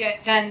we look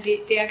at then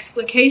the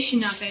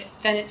explication of it,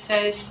 then it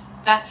says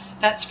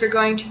that's for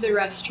going to the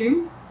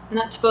restroom. And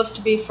that's supposed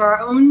to be for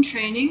our own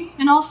training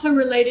and also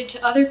related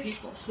to other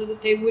people so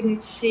that they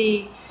wouldn't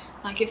see,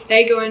 like if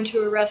they go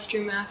into a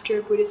restroom after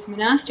a Buddhist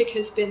monastic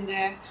has been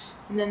there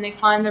and then they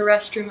find the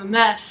restroom a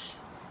mess,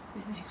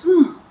 they think,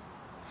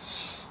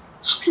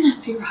 how can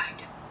that be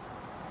right?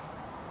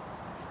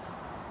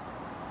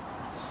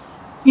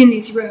 In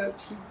these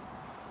robes, and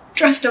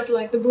dressed up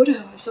like the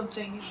Buddha or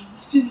something,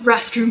 and the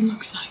restroom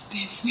looks like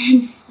this.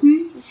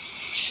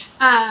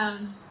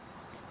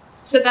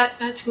 So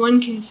that's one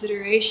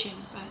consideration,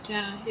 but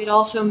it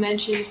also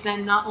mentions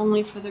then not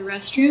only for the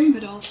restroom,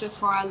 but also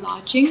for our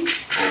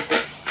lodgings,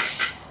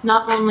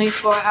 not only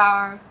for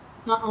our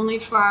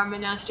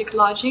monastic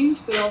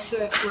lodgings, but also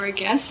if we're a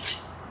guest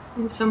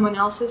in someone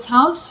else's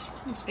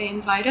house, if they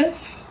invite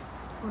us,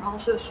 we're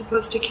also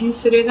supposed to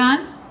consider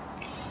that,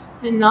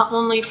 and not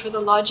only for the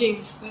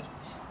lodgings, but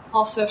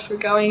also for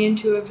going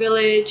into a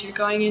village or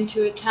going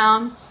into a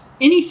town,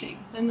 anything.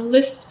 Then the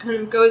list kind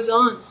of goes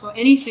on for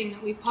anything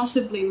that we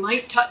possibly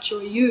might touch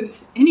or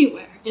use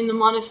anywhere in the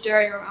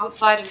monastery or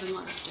outside of the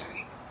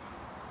monastery.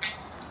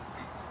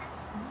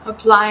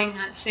 Applying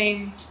that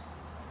same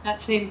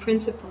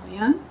principle,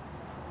 yeah?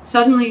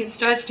 Suddenly it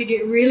starts to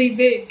get really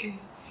big.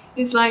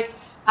 It's like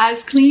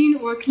as clean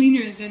or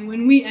cleaner than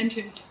when we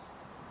entered.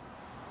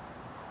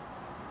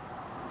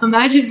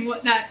 Imagine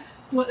what that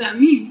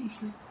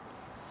means.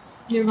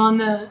 On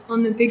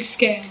the big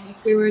scale,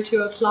 if we were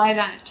to apply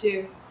that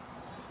to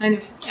kind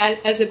of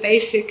as a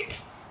basic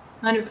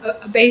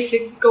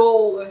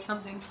goal or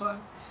something for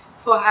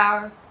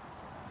our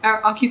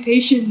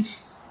occupation,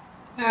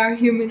 our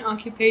human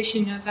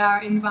occupation of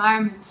our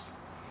environments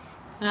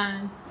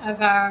and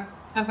of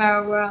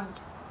our world.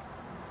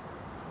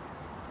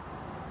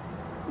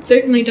 It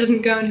certainly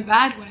doesn't go in a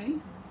bad way.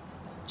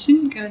 It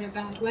shouldn't go in a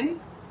bad way.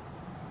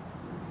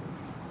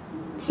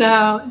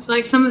 So it's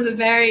like some of the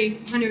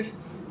very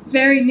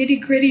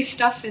nitty-gritty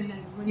stuff in there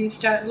when you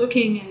start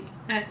looking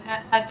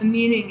at the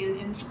meaning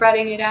and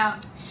spreading it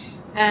out.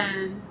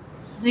 And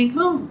think,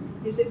 oh,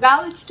 is it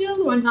valid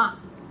still or not?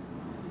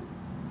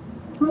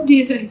 What do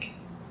you think?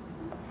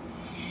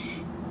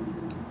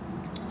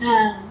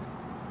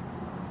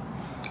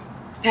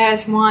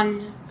 There's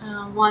one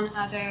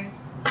other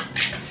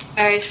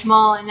very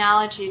small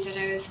analogy that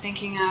I was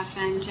thinking of,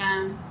 and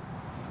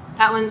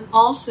that one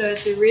also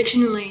is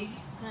originally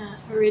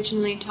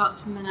taught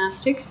from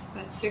monastics,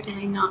 but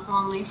certainly not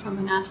only from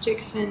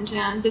monastics, and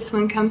this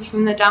one comes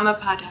from the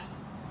Dhammapada.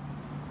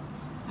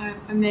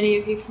 Are many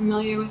of you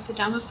familiar with the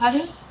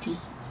Dhammapada?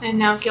 And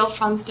now Gil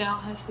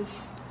Fronsdal has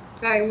this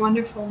very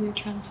wonderful new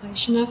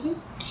translation of it.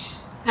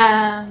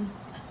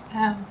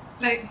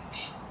 Very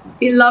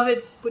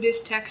beloved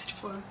Buddhist text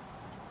for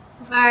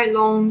a very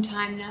long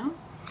time now.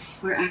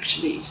 We're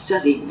actually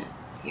studying it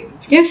here.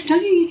 You're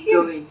studying it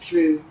here? Going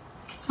through.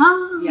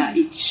 Yeah,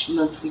 each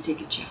month we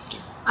take a chapter.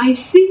 I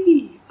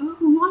see. Oh,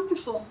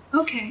 wonderful.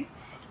 Okay.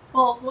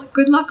 Well,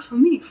 good luck for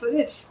me for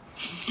this.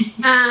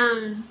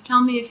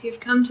 Tell me if you've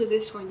come to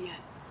this one yet.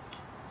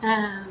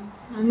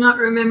 I'm not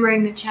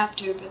remembering the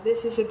chapter, but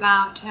this is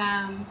about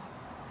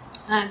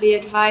the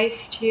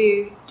advice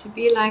to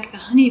be like the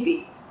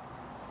honeybee.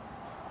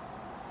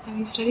 Have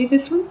you studied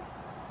this one?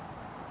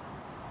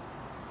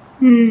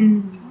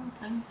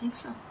 I don't think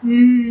so.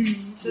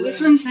 So this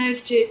one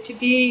says to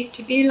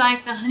be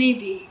like the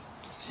honeybee.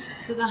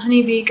 So the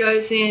honeybee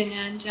goes in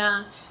and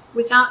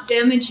without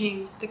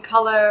damaging the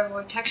color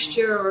or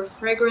texture or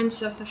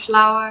fragrance of the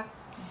flower,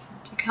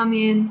 to come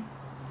in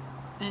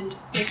and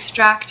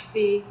extract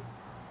the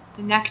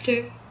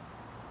nectar,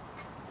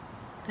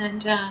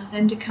 and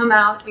then to come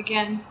out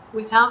again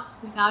without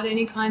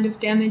any kind of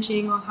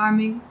damaging or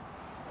harming.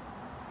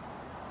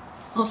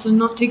 Also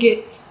not to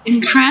get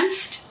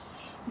entranced,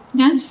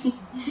 yes,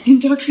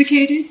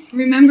 intoxicated.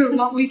 Remember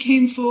what we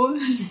came for,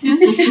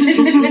 yes.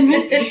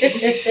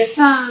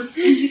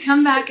 And to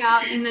come back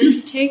out and then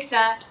to take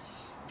that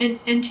and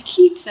to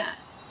keep that.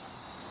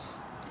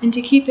 And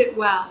to keep it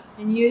well,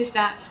 and use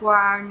that for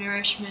our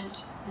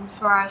nourishment and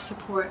for our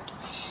support.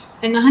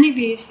 And the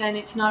honeybees, then,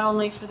 it's not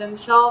only for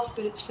themselves,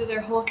 but it's for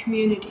their whole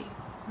community,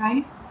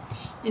 right?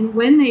 And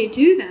when they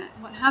do that,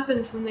 what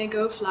happens when they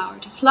go flower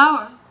to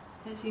flower,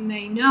 as you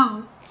may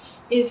know,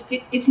 is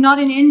it's not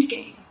an end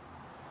game.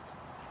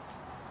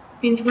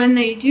 It means when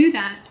they do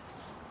that,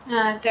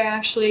 they're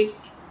actually,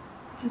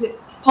 is it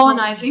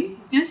pollinizing?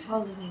 Yes?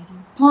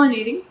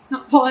 Pollinating,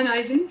 not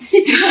pollinizing.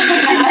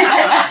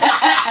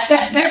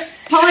 they're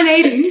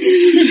pollinating.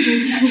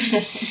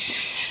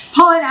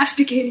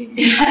 Pollinasticating.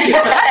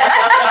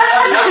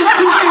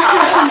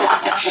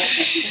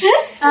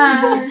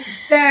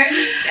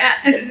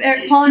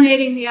 They're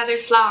pollinating the other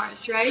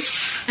flowers, right?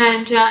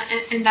 And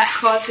that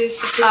causes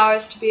the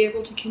flowers to be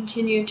able to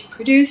continue to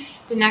produce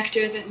the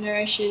nectar that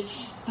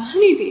nourishes the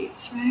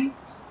honeybees, right?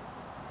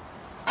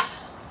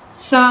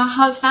 So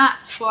how's that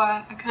for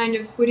a kind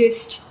of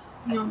Buddhist,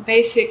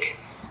 basic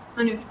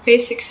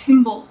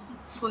symbol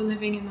for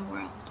living in the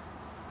world?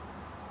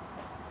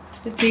 It's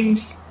the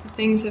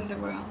things of the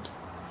world.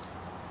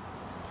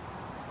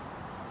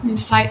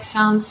 Sight,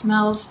 sound,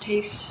 smells,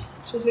 tastes,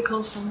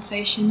 physical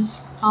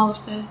sensations, all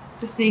of the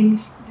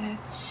things,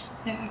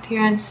 their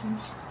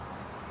appearances.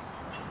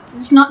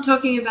 It's not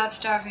talking about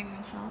starving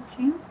ourselves,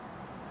 yeah?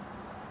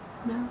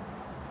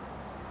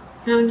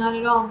 No, not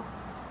at all.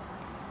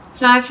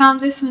 So I found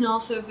this one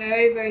also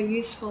very, very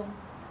useful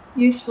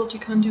to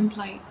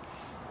contemplate,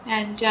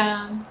 and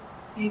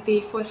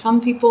maybe for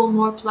some people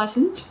more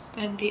pleasant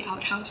than the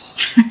outhouse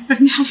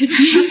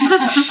analogy.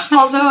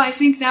 Although I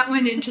think that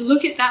one, and to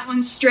look at that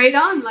one straight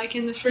on, like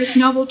in the First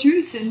Noble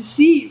Truth, and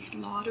see there's a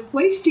lot of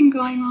wasting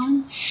going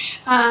on,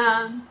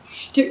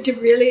 to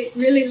really,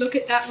 really look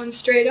at that one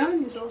straight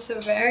on is also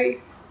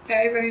very,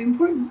 very, very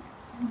important,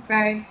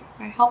 very,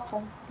 very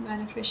helpful,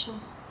 beneficial.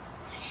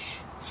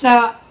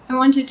 So I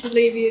wanted to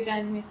leave you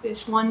then with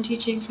this one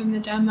teaching from the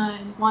Dhamma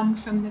and one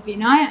from the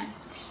Vinaya.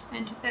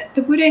 And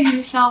the Buddha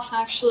himself,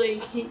 actually,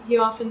 he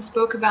often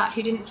spoke about,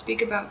 he didn't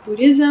speak about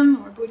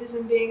Buddhism or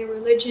Buddhism being a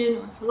religion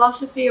or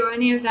philosophy or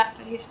any of that,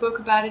 but he spoke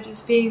about it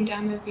as being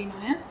Dhamma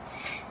Vinaya,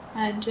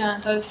 and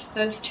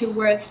those two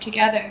words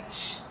together.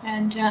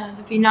 And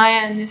the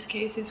Vinaya in this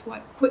case is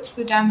what puts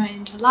the Dhamma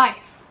into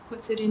life,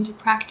 puts it into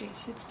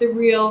practice. It's the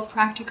real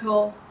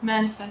practical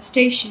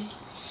manifestation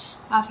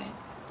of it.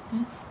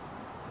 Yes?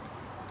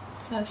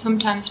 So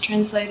sometimes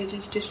translated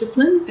as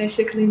discipline,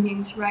 basically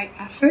means right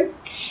effort.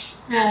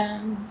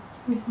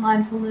 With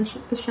mindfulness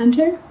at the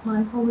center,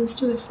 mindfulness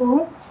to the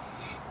fore.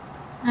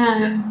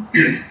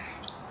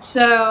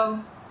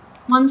 So,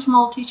 one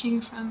small teaching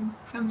from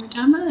the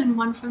Dhamma and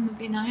one from the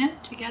Vinaya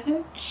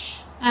together.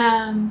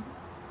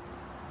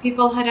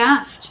 People had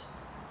asked,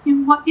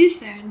 what is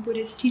there in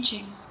Buddhist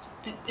teaching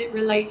that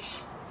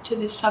relates to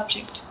this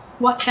subject?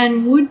 What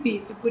then would be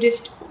the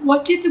Buddhist?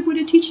 What did the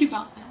Buddha teach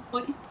about that?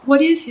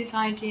 What is his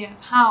idea of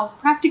how,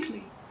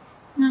 practically,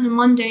 on a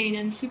mundane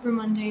and super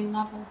mundane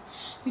level?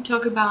 We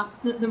talk about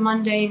the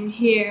mundane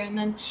here, and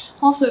then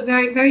also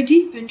very, very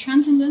deep and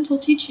transcendental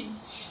teaching,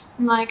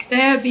 like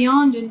there,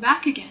 beyond, and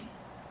back again.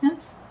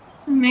 Yes,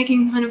 so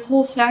making kind of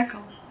whole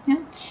circle.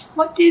 Yeah?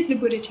 What did the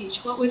Buddha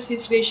teach? What was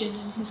his vision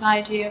and his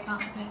idea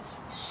about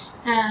this?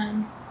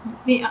 And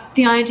the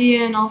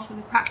idea and also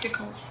the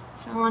practicals.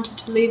 So I wanted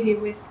to leave you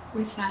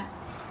with that,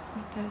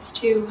 with those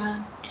two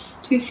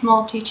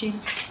small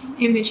teachings,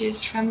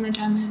 images from the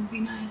Dhamma and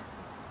Vinaya.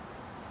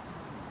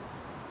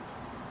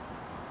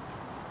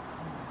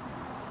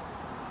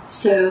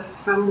 So,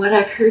 from what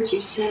I've heard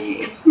you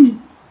say,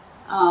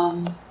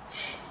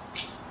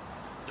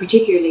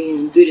 particularly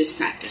in Buddhist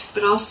practice,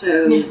 but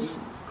also yes.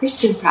 in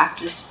Christian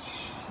practice,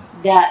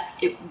 that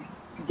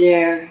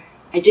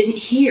I didn't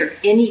hear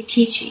any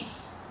teaching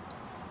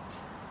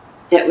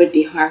that would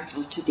be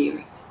harmful to the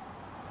earth,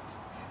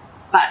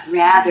 but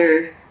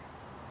rather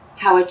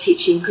how a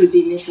teaching could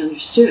be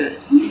misunderstood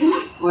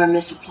or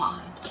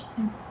misapplied.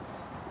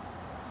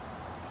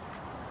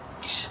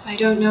 I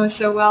don't know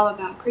so well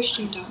about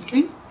Christian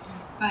doctrine,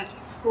 but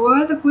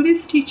for the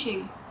Buddhist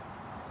teaching,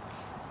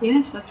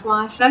 yes, that's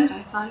why I said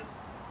I thought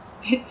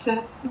it's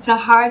a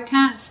hard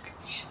task.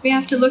 We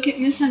have to look at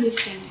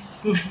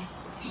misunderstandings.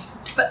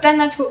 But then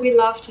that's what we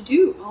love to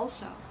do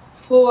also.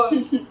 For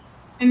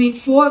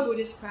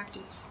Buddhist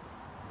practice.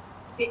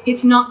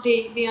 It's not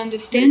the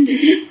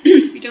understanding.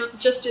 We don't,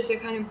 just as a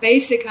kind of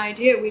basic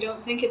idea, we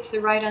don't think it's the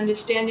right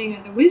understanding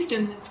or the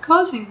wisdom that's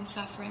causing the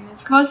suffering,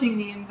 that's causing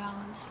the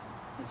imbalance.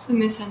 It's the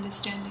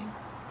misunderstanding.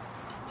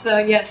 So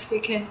yes, we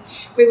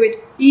would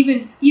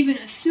even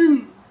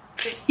assume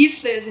that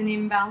if there's an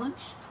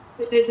imbalance,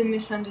 that there's a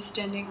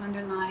misunderstanding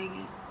underlying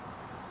it.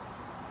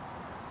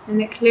 And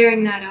that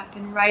clearing that up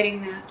and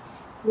writing that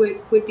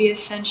would be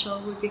essential,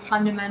 would be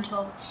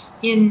fundamental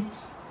in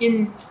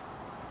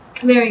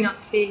clearing up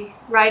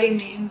writing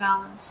the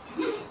imbalance.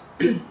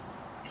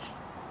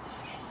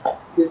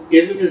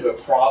 Isn't it a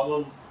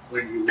problem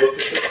when you look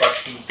at the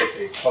questions that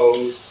they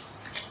posed,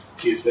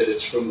 is that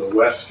it's from the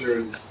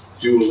Western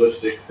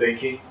dualistic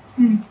thinking,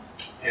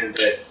 and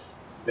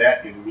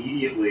that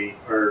immediately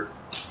or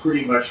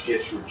pretty much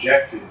gets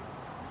rejected,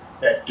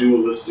 that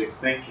dualistic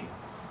thinking,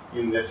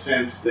 in the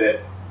sense that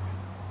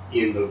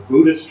in the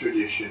Buddhist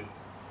tradition,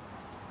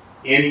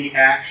 any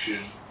action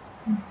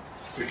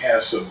could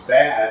have some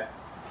bad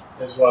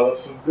as well as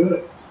some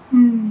good.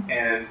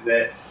 And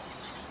that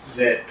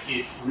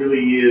it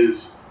really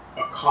is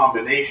a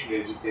combination,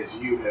 as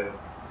you have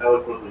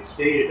eloquently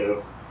stated,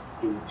 of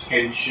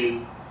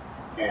intention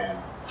and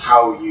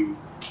how you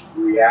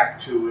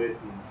react to it,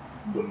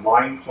 and the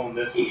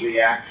mindfulness of the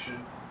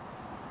action,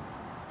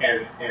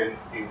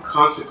 and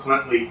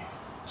consequently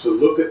to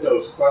look at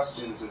those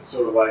questions and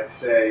sort of like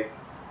say,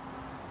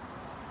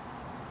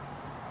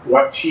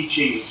 what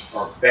teachings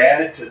are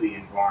bad to the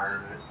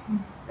environment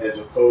as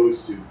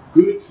opposed to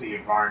good to the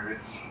environment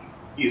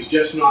is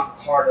just not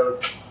part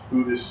of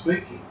Buddhist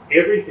thinking.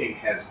 Everything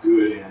has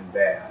good and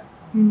bad.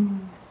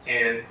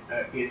 And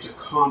it's a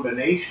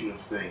combination of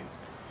things.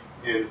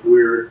 And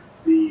where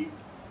the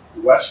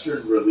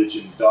Western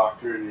religion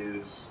doctrine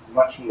is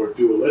much more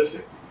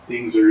dualistic.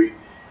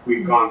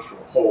 We've gone for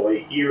a whole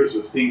 8 years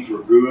of things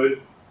were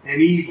good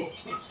and evil.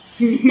 That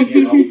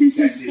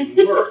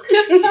didn't work.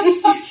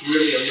 It's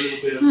really a little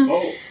bit of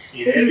both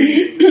in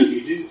everything that we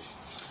do.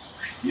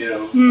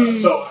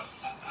 So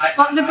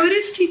the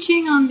Buddhist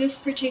teaching on this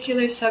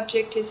particular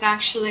subject is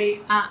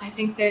actually, I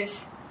think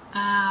there's,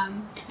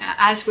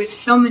 as with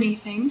so many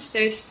things,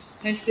 there's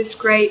this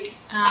great,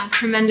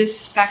 tremendous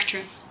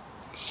spectrum.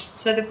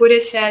 So the Buddha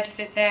said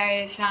that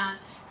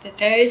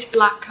there is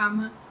black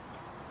karma,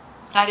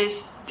 that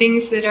is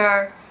things that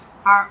are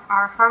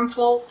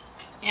harmful,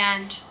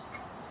 and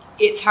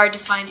it's hard to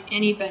find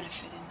any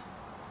benefit in them,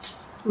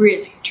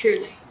 really,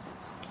 truly.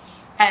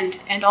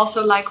 And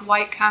also like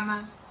white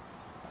karma,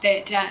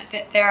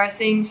 that there are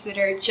things that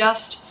are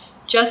just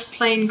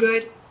plain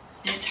good,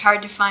 and it's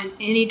hard to find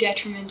any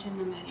detriment in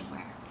them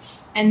anywhere.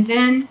 And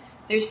then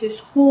there's this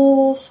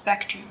whole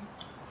spectrum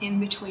in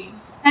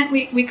between. And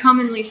we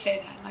commonly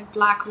say that, like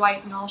black,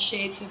 white, and all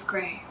shades of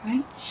grey,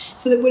 right?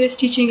 So the Buddhist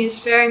teaching is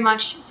very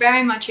much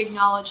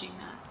acknowledging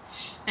that,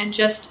 and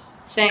just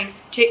saying,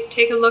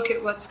 take a look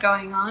at what's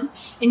going on.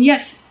 And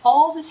yes,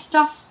 all the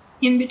stuff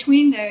in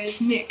between there is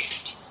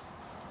mixed,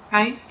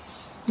 right?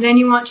 And then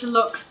you want to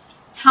look,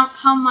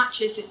 how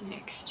much is it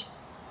mixed?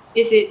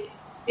 Is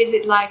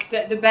it like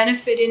the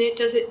benefit in it?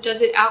 Does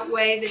it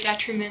outweigh the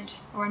detriment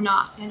or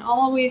not? And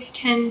always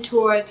tend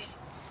towards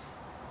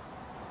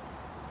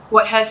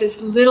what has as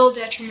little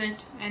detriment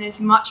and as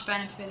much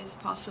benefit as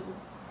possible.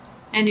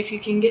 And if you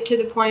can get to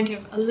the point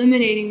of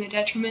eliminating the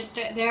detriment,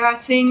 there are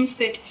things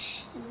that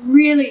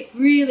really,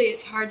 really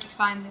it's hard to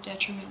find the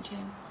detriment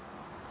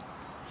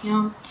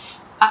in.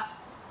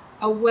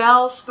 A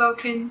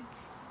well-spoken,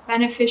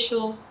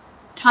 beneficial,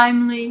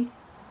 timely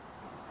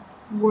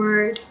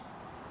word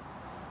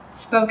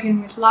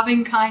spoken with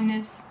loving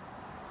kindness,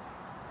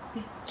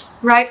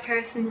 right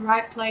person,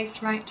 right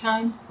place, right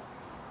time.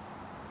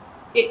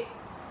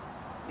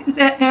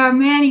 There are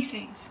many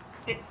things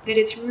that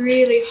it's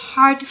really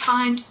hard to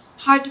find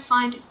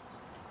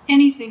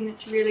anything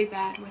that's really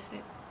bad with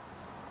it.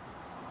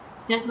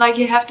 Like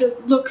you have to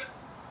look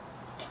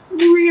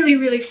really,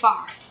 really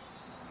far.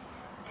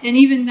 And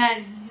even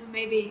then,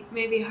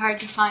 maybe hard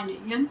to find it,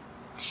 yeah?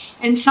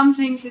 And some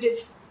things that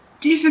it's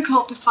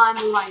difficult to find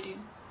the light in,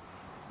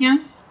 yeah?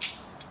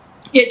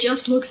 It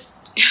just looks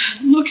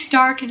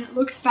dark and it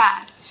looks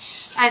bad.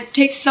 And it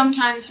takes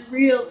sometimes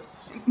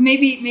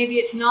maybe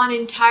it's not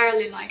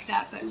entirely like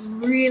that, but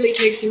really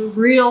takes a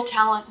real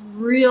talent,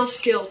 real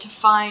skill to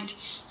find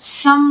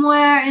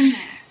somewhere in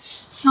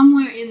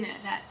there,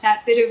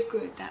 that bit of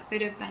good, that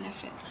bit of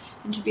benefit,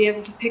 and to be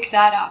able to pick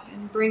that up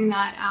and bring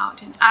that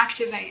out and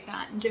activate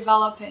that and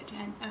develop it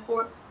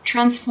or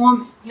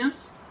transform it, yeah?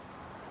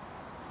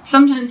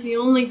 Sometimes the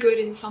only good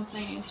in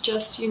something is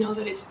just,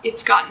 that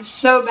it's gotten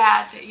so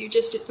bad that you're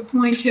just at the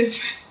point of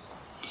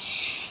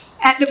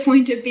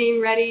being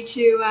ready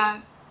to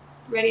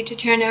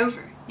turn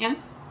over, yeah?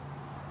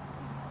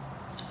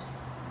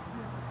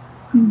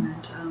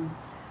 Comment.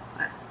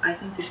 I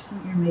think this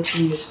point you're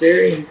making is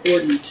very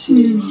important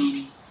to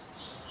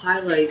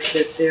highlight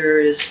that there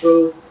is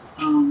both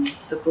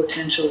the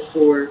potential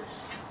for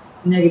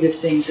negative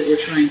things that we're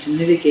trying to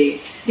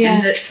mitigate,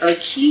 and that a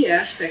key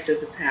aspect of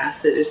the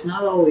path that is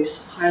not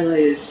always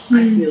highlighted,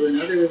 I feel, in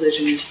other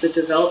religions is the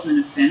development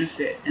of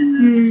benefit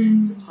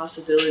and the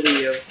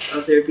possibility of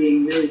there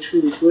being really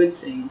truly good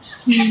things.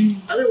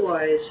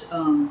 Otherwise,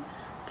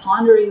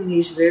 pondering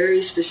these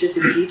very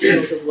specific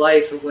details of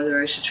life, of whether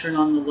I should turn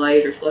on the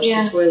light or flush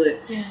the toilet,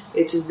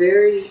 it's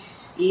very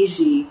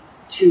easy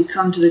to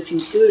come to the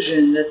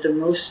conclusion that the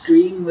most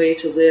green way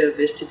to live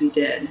is to be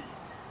dead.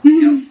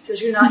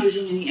 Because you're not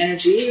using any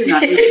energy, you're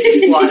not using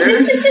any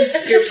water,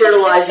 you're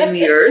fertilizing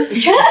the earth.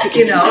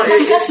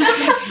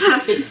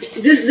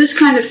 This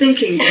kind of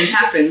thinking can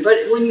happen.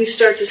 But when you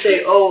start to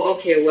say, "Oh,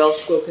 okay,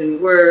 well-spoken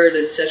word,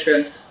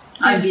 etc.,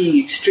 I'm being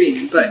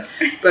extreme," but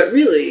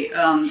really,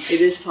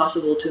 it is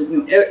possible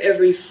to.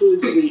 Every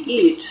food that we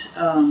eat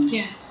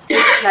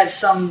had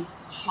some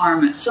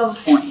harm at some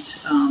point.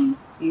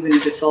 Even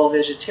if it's all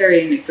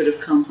vegetarian, it could have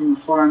come from a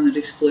farm that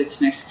exploits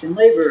Mexican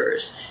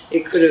laborers.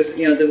 It could have,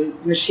 the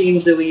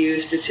machines that we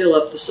use to till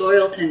up the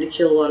soil tend to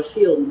kill a lot of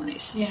field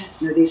mice.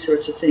 These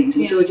sorts of things.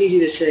 And so it's easy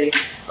to say,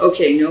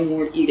 okay, no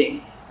more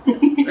eating. But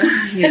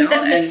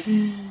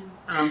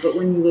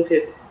when you look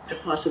at the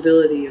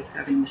possibility of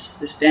having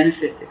this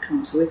benefit that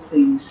comes with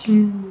things,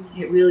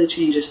 it really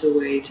changes the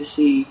way to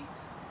see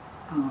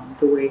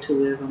the way to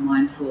live a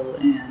mindful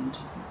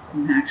and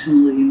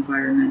maximally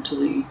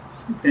environmentally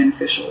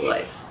beneficial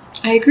life.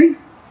 I agree.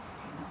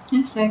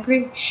 Yes, I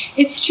agree.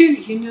 It's true.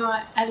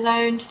 I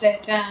learned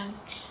that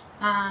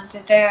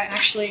there are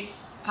actually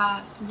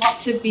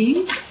lots of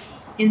beings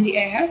in the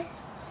air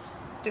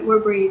that we're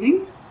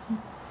breathing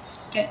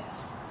that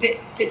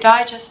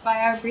die just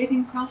by our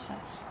breathing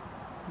process.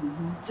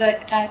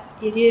 That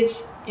it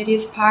is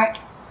part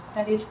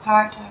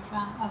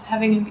of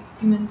having a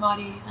human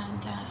body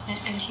and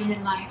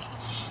human life,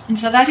 and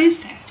so that is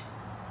there.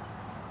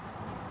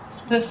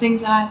 Those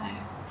things are there.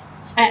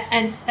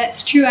 And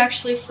that's true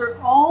actually for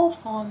all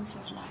forms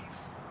of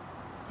life.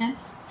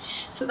 Yes?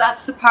 So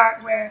that's the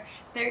part where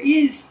there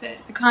is the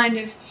kind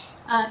of,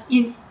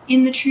 in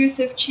the truth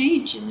of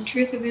change, in the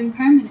truth of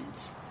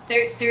impermanence,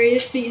 there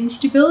is the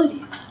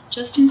instability in that,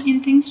 just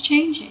in things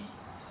changing.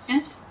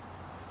 Yes?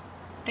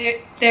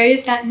 There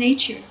is that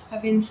nature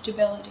of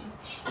instability.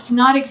 It's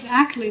not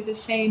exactly the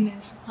same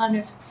as kind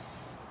of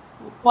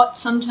what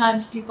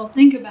sometimes people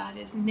think about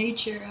as the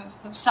nature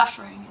of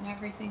suffering and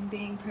everything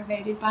being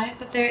pervaded by it,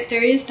 but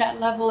there is that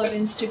level of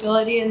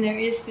instability, and there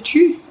is the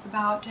truth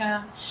about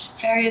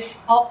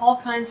various, all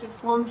kinds of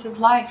forms of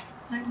life,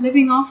 like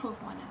living off of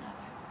one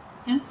another.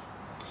 Yes?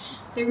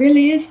 There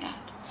really is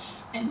that.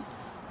 And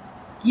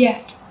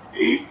yet,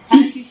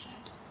 as you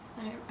said,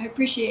 I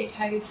appreciate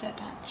how you said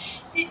that,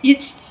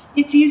 it's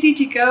easy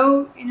to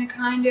go in a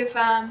kind of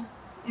a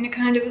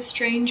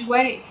strange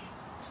way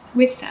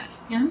with that,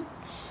 yeah?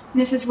 And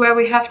this is where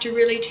we have to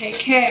really take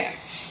care,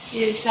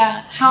 is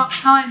how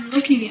I'm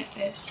looking at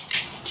this,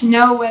 to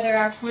know whether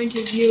our point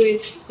of view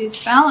is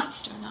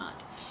balanced or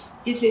not.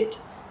 Is it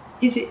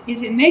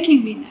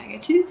making me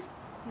negative?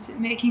 Is it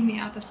making me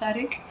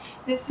apathetic?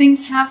 That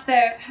things have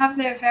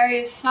their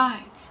various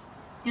sides.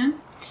 Yeah?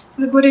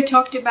 So the Buddha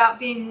talked about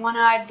being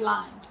one-eyed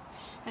blind.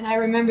 And I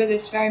remember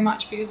this very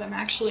much because I'm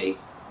actually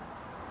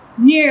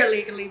near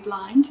legally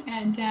blind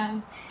and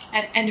a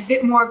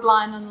bit more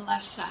blind on the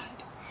left side.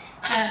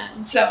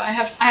 And so I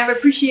have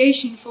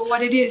appreciation for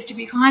what it is to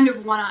be kind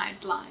of one-eyed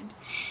blind.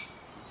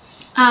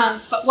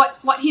 But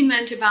what he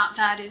meant about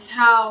that is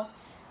how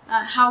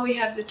we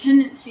have the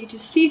tendency to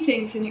see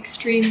things in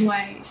extreme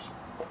ways.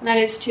 And that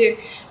is to,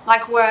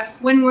 like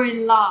when we're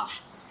in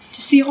love,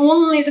 to see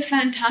only the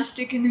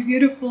fantastic and the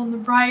beautiful and the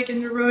bright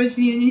and the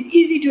rosy, and it's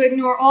easy to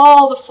ignore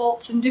all the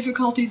faults and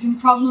difficulties and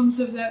problems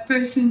of that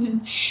person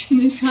and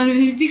this kind of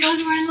thing,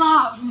 because we're in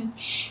love. And,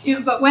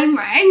 but when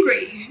we're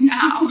angry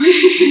now,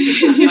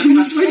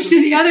 we switch to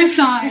the other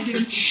side,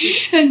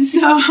 and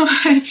so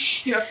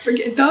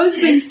forget those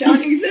things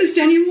don't exist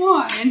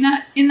anymore in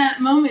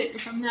that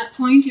moment, from that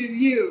point of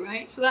view,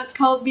 right? So that's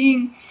called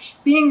being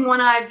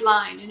one-eyed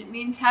blind, and it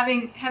means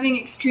having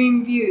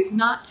extreme views,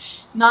 not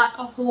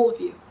a whole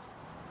view.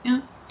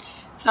 Yeah.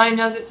 So I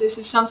know that this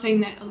is something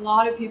that a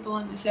lot of people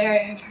in this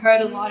area have heard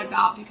a lot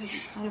about, because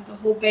it's kind of the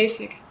whole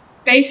basis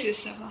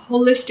of a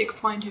holistic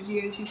point of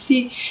view. Is you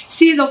see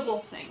the whole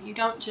thing. You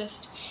don't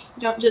just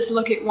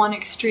look at one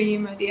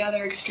extreme or the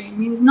other extreme. It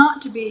means not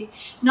to be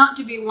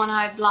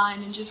one-eyed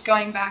blind and just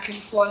going back and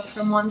forth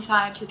from one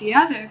side to the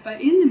other,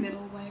 but in the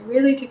middle way,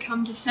 really to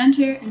come to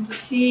center and to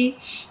see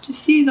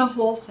the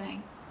whole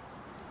thing.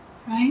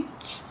 Right?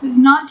 There's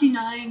not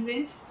denying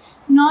this,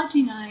 not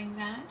denying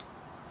that.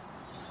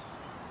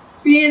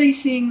 Really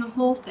seeing the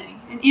whole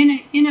thing, and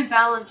in a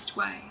balanced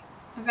way,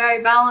 a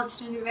very balanced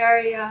and a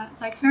very I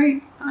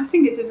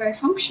think it's a very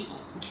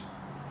functional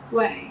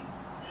way.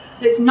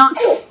 It's not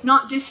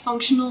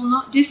dysfunctional,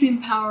 not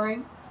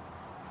disempowering.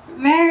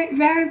 Very,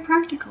 very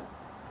practical,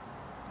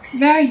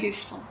 very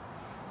useful,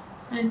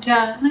 and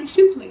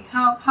simply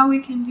how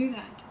we can do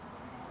that.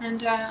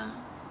 And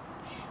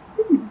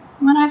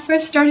when I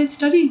first started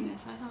studying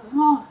this, I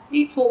thought,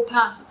 Eightfold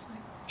Path. It's like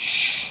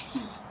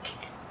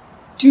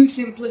too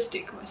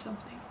simplistic or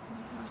something.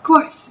 Of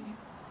course,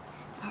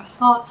 our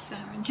thoughts,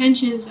 our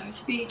intentions, our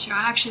speech, our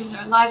actions,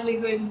 our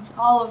livelihood,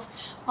 all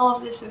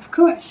of this, of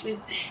course. And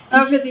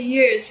over the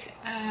years,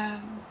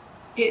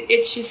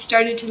 it's just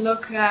started to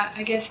look,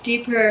 I guess,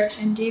 deeper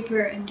and deeper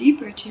and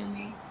deeper to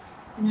me.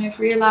 And I've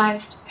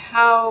realized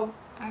how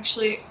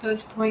actually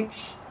those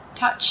points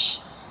touch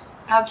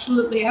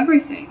absolutely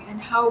everything,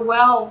 and how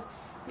well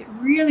it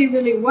really,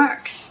 really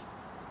works.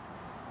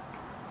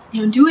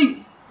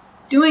 Doing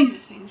the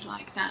things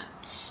like that,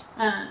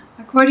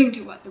 according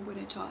to what the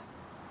Buddha taught.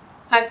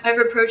 I've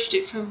approached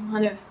it from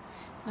one of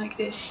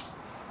this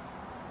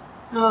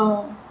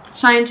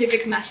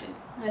scientific method.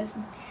 As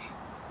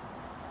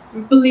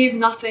believe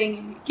nothing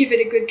and give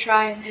it a good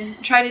try,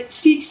 and try to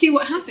see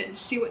what happens,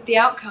 see what the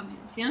outcome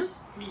is. Yeah,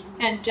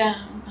 mm-hmm. And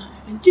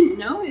I didn't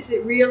know, is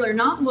it real or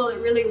not? Will it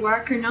really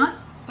work or not?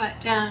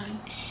 But it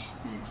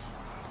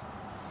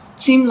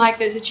seemed like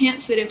there's a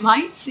chance that it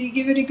might, so you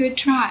give it a good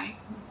try.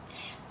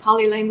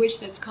 Pali language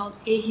that's called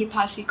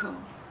ehipassiko,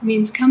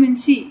 means come and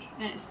see.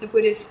 And it's the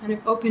Buddha's kind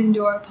of open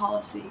door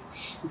policy.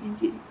 It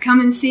means you come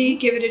and see,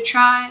 give it a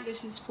try.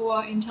 This is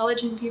for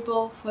intelligent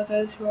people, for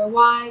those who are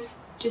wise,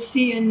 to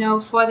see and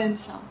know for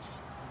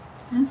themselves.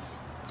 Yes?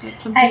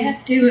 I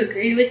have to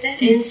agree with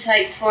that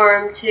insight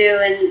form too,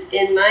 and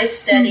in my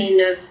studying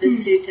of the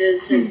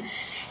suttas and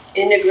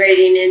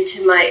integrating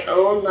into my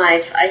own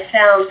life, I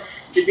found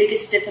the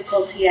biggest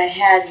difficulty I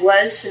had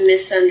was the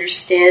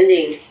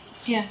misunderstanding.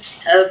 Yes.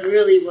 Of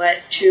really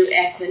what true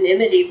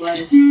equanimity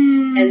was.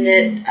 And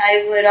that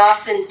I would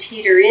often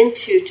teeter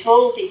into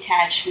total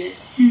detachment,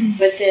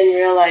 but then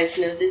realize,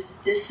 no,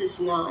 this is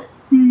not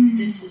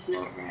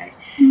right.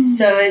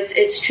 So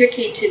it's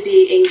tricky to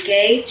be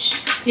engaged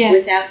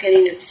without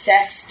getting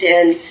obsessed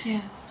and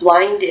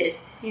blinded,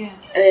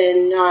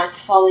 and not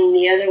falling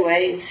the other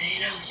way and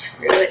saying, oh,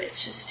 screw it,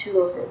 it's just too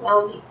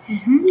overwhelming.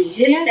 When you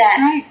hit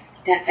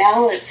that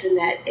balance and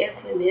that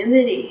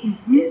equanimity,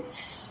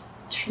 it's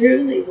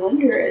truly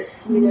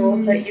wondrous,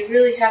 but you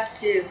really have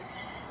to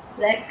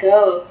let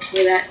go for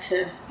that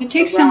to It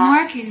takes arrive. some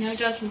working, though,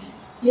 doesn't it?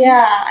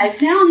 Yeah, I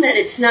found that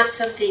it's not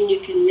something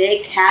you can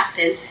make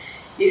happen.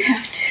 You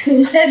have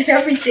to let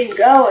everything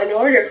go in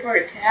order for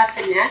it to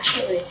happen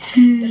naturally.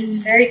 But it's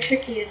very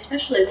tricky,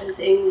 especially when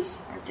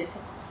things are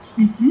difficult.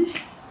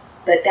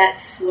 But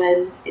that's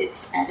when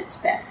it's at its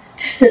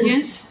best.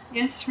 Yes,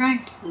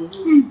 right.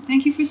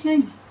 Thank you for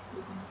saying that.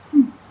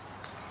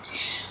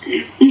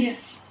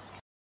 Yes.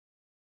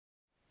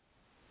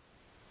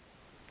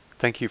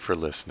 Thank you for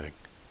listening.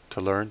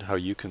 To learn how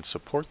you can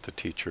support the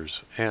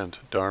teachers and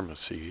Dharma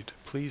Seed,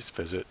 please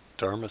visit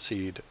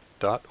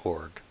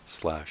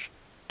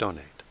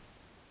dharmaseed.org/donate.